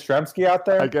Mike Yastrzemski out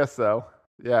there? I guess so.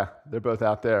 Yeah, they're both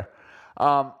out there.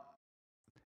 And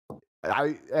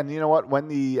you know what? When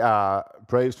the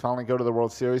Braves finally go to the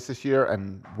World Series this year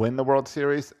and win the World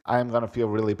Series, I'm going to feel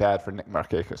really bad for Nick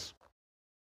Markakis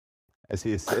as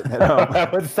he is sitting at home.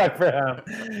 That would suck for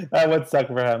him. That would suck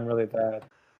for him really bad.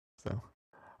 So,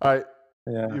 all right.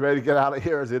 Yeah. You ready to get out of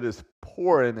here as it is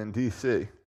pouring in D.C.?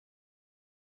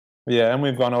 Yeah, and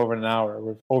we've gone over an hour.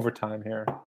 We're overtime here.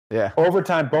 Yeah.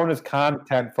 Overtime bonus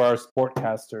content for our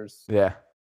sportcasters. Yeah.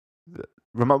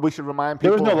 We should remind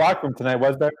people. There was no locker room tonight,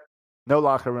 was there? No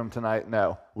locker room tonight,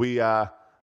 no.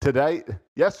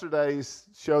 Yesterday's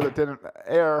show that didn't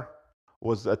air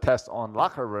was a test on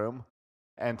locker room,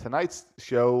 and tonight's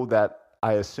show that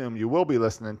I assume you will be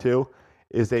listening to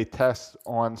is a test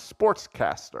on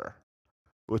Sportscaster,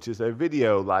 which is a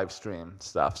video live stream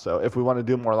stuff. So if we want to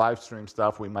do more live stream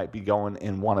stuff, we might be going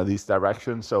in one of these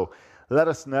directions. So let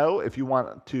us know if you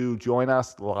want to join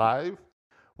us live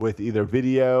with either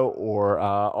video or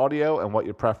audio and what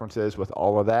your preference is with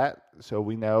all of that. So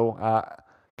we know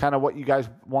kind of what you guys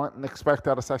want and expect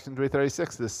out of Section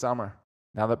 336 this summer,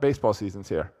 now that baseball season's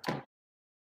here.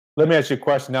 Let me ask you a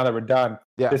question now that we're done.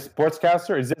 Yeah. This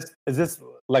Sportscaster, is this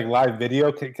like live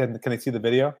video? Can they see the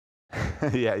video?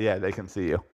 yeah, they can see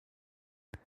you.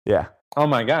 Yeah. Oh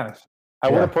my gosh. I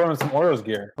would have put on some Orioles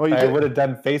gear. Well, I would have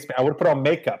done face. I would have put on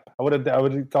makeup. I would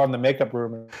have gone in the makeup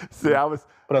room and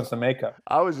put on some makeup.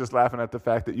 I was just laughing at the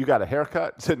fact that you got a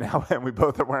haircut, so now and we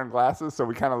both are wearing glasses, so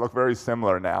we kind of look very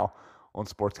similar now on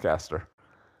Sportscaster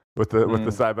with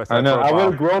the side by side. I know. profile. I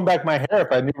would have grown back my hair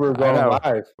if I knew we were going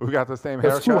live. We got the same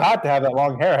haircut. It's too hot to have that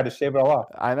long hair. I had to shave it all off.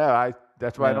 I know.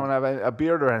 That's why I don't have a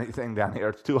beard or anything down here.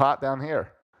 It's too hot down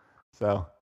here. So.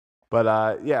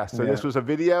 But, this was a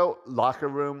video. Locker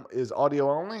room is audio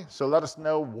only. So let us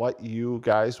know what you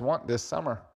guys want this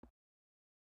summer.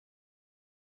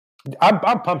 I'm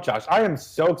pumped, Josh. I am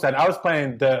so excited. I was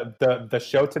playing the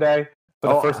show today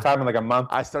for the first time in like a month.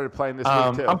 I started playing this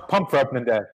week, too. I'm pumped for opening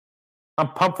day. I'm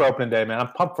pumped for opening day, man. I'm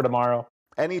pumped for tomorrow.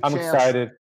 I'm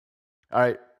excited. All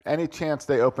right. Any chance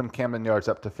they open Camden Yards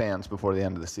up to fans before the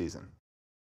end of the season?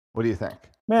 What do you think?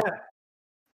 Man.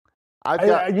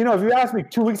 If you asked me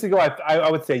 2 weeks ago,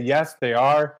 I would say yes, they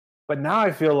are. But now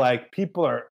I feel like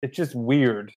it's just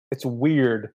weird. It's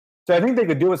weird. So I think they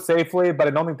could do it safely, but I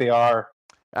don't think they are.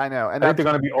 I know. And I think they're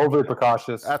going to be overly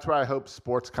precautious. That's where I hope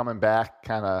sports coming back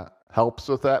kind of helps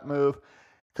with that move.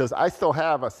 Because I still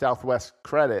have a Southwest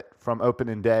credit from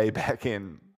opening day back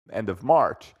in end of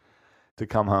March to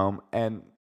come home. And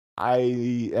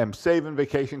I am saving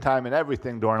vacation time and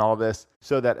everything during all this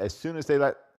so that as soon as they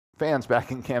let fans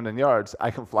back in Camden Yards,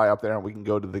 I can fly up there and we can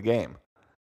go to the game.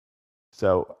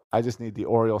 So I just need the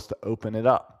Orioles to open it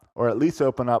up, or at least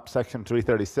open up Section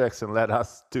 336 and let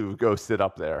us to go sit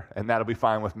up there, and that'll be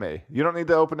fine with me. You don't need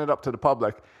to open it up to the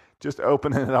public, just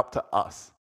open it up to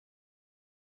us.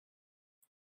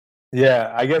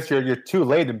 Yeah, I guess you're too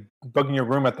late in booking your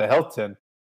room at the Hilton.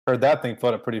 Heard that thing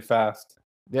flooded pretty fast.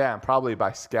 Yeah, and probably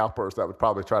by scalpers that would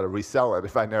probably try to resell it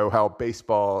if I know how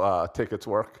baseball tickets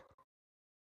work.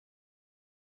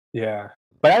 Yeah,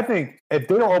 but I think if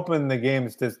they don't open the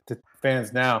games to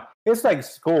fans now, it's like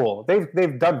school.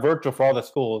 They've done virtual for all the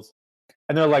schools,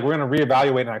 and they're like, we're going to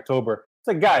reevaluate in October. It's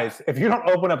like, guys, if you don't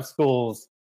open up schools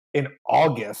in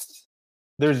August,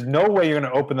 there's no way you're going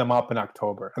to open them up in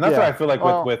October. And that's what I feel like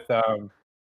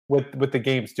with the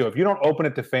games too. If you don't open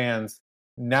it to fans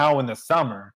now in the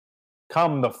summer,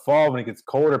 come the fall when it gets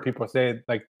colder, people say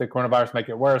like the coronavirus might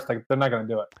get worse. Like they're not going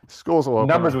to do it. Schools will open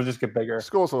Numbers up. will just get bigger.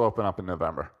 Schools will open up in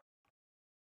November.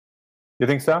 You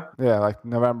think so? Yeah, like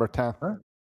November 10th. Huh?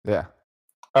 Yeah.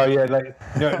 Oh yeah,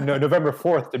 like no, November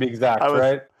 4th to be exact,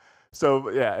 right?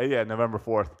 So yeah, November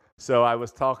 4th. So I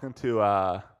was talking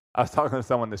to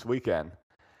someone this weekend,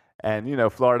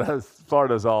 and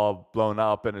Florida's all blown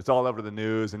up and it's all over the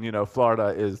news, and Florida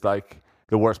is like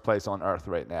the worst place on earth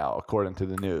right now according to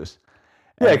the news.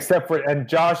 Yeah, and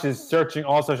Josh is searching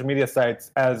all social media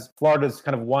sites as Florida's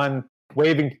kind of one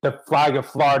waving the flag of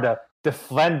Florida,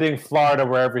 defending Florida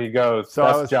wherever he goes. So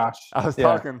that's Josh. I was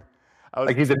talking.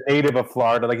 Like he's a native of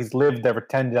Florida. Like he's lived there for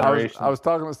 10 generations. I was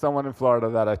talking to someone in Florida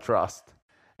that I trust,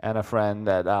 and a friend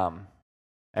that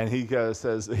and he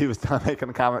says he was making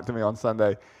a comment to me on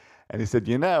Sunday, and he said,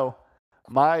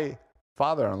 my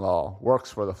father-in-law works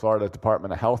for the Florida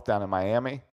Department of Health down in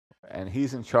Miami, and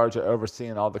he's in charge of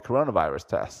overseeing all the coronavirus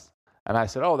tests. And I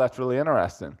said, oh, that's really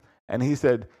interesting. And he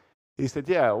said,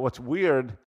 yeah, what's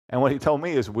weird, and what he told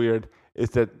me is weird,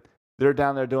 is that they're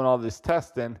down there doing all this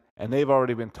testing, and they've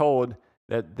already been told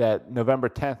that November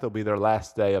 10th will be their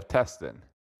last day of testing,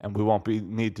 and we won't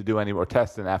need to do any more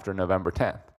testing after November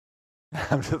 10th.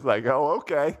 I'm just like, oh,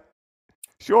 okay,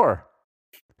 sure.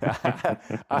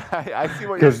 I see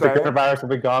what you're saying. Because the coronavirus will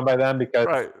be gone by then.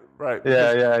 Because Right.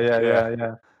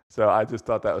 Yeah. So I just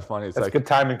thought that was funny. It's That's like good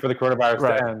timing for the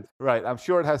coronavirus to end. Right. I'm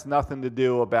sure it has nothing to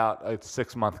do about a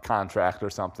 6-month contract or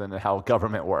something and how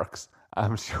government works.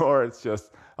 I'm sure it's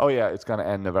just, it's going to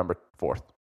end November 4th.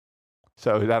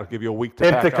 So that'll give you a week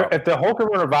to pack up. If the whole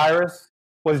coronavirus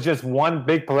was just one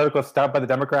big political stunt by the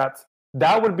Democrats,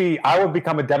 I would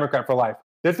become a Democrat for life.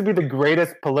 This would be the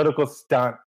greatest political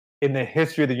stunt in the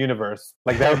history of the universe.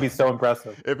 Like, that would be so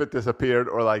impressive. If it disappeared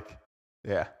or like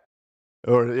the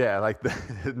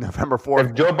November 4th.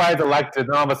 If Joe Biden's elected,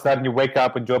 then all of a sudden you wake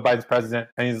up and Joe Biden's president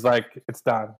and he's like, it's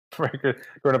done.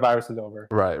 Coronavirus is over.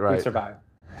 Right. We survived.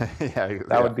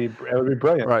 That would be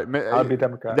brilliant. Right. I would be a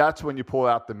Democrat. That's when you pull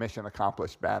out the mission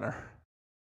accomplished banner.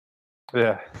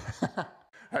 Yeah.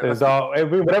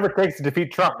 Whatever it takes to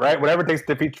defeat Trump, right? Whatever it takes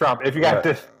to defeat Trump. If you got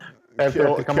to come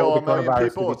up with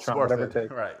coronavirus to defeat Trump, whatever it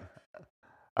takes. Right.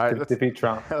 All right. To defeat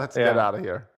Trump. Let's get out of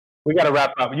here. We got to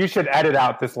wrap up. You should edit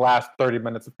out this last 30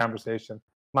 minutes of conversation.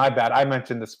 My bad. I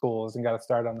mentioned the schools and got to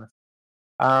start on this.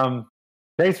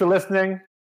 Thanks for listening.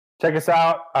 Check us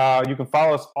out. You can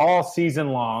follow us all season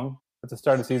long. At the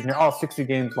start of the season, you're all 60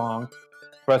 games long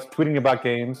for us tweeting about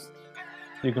games.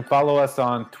 You can follow us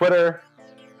on Twitter.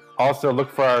 Also,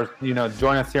 look for our,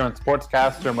 join us here on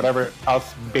Sportscaster and whatever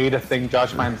else beta thing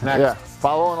Josh finds next. Yeah,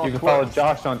 follow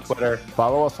Josh on Twitter.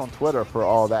 Follow us on Twitter for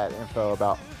all that info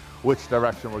about which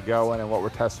direction we're going and what we're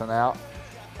testing out.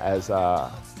 As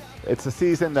it's a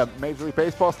season that Major League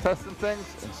Baseball's testing things,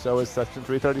 and so is Section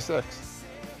 336.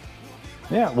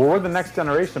 Yeah, well, we're the next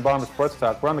generation of Baltimore Sports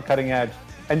Talk. We're on the cutting edge.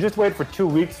 And just wait for 2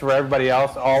 weeks for everybody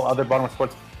else, all other Baltimore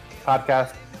Sports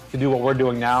podcasts, to do what we're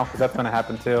doing now, because that's going to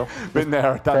happen too. Been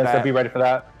there, done that. So be ready for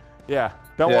that. Yeah.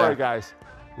 Don't worry, guys.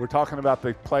 We're talking about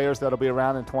the players that'll be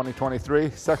around in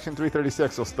 2023. Section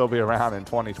 336 will still be around in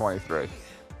 2023.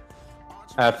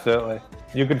 Absolutely.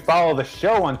 You can follow the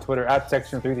show on Twitter at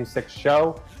Section 336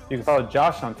 Show. You can follow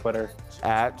Josh on Twitter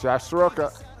at Josh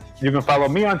Soroka. You can follow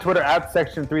me on Twitter at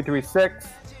Section 336.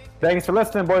 Thanks for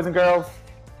listening, boys and girls.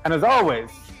 And as always,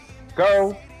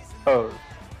 go O's.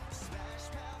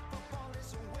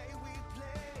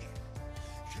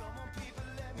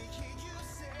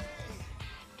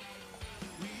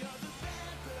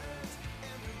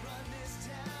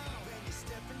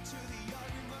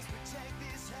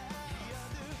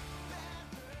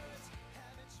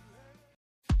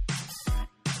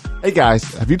 Hey guys,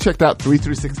 have you checked out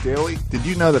 336 Daily? Did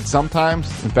you know that sometimes,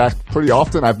 in fact pretty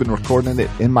often, I've been recording it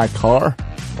in my car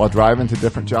while driving to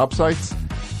different job sites?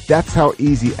 That's how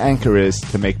easy Anchor is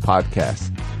to make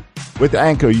podcasts. With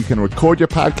Anchor, you can record your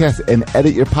podcast and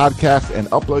edit your podcast and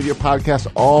upload your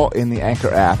podcast all in the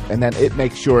Anchor app, and then it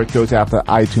makes sure it goes out to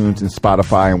iTunes and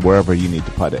Spotify and wherever you need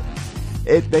to put it.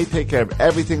 They take care of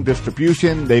everything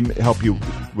distribution. They help you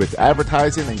with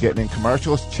advertising and getting in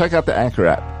commercials. Check out the Anchor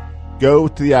app. Go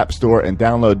to the App Store and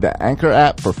download the Anchor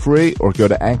app for free, or go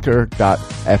to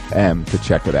anchor.fm to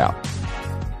check it out.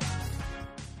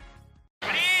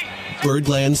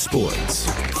 Birdland Sports.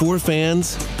 For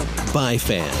fans, by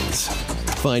fans.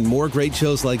 Find more great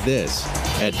shows like this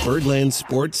at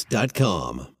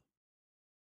birdlandsports.com.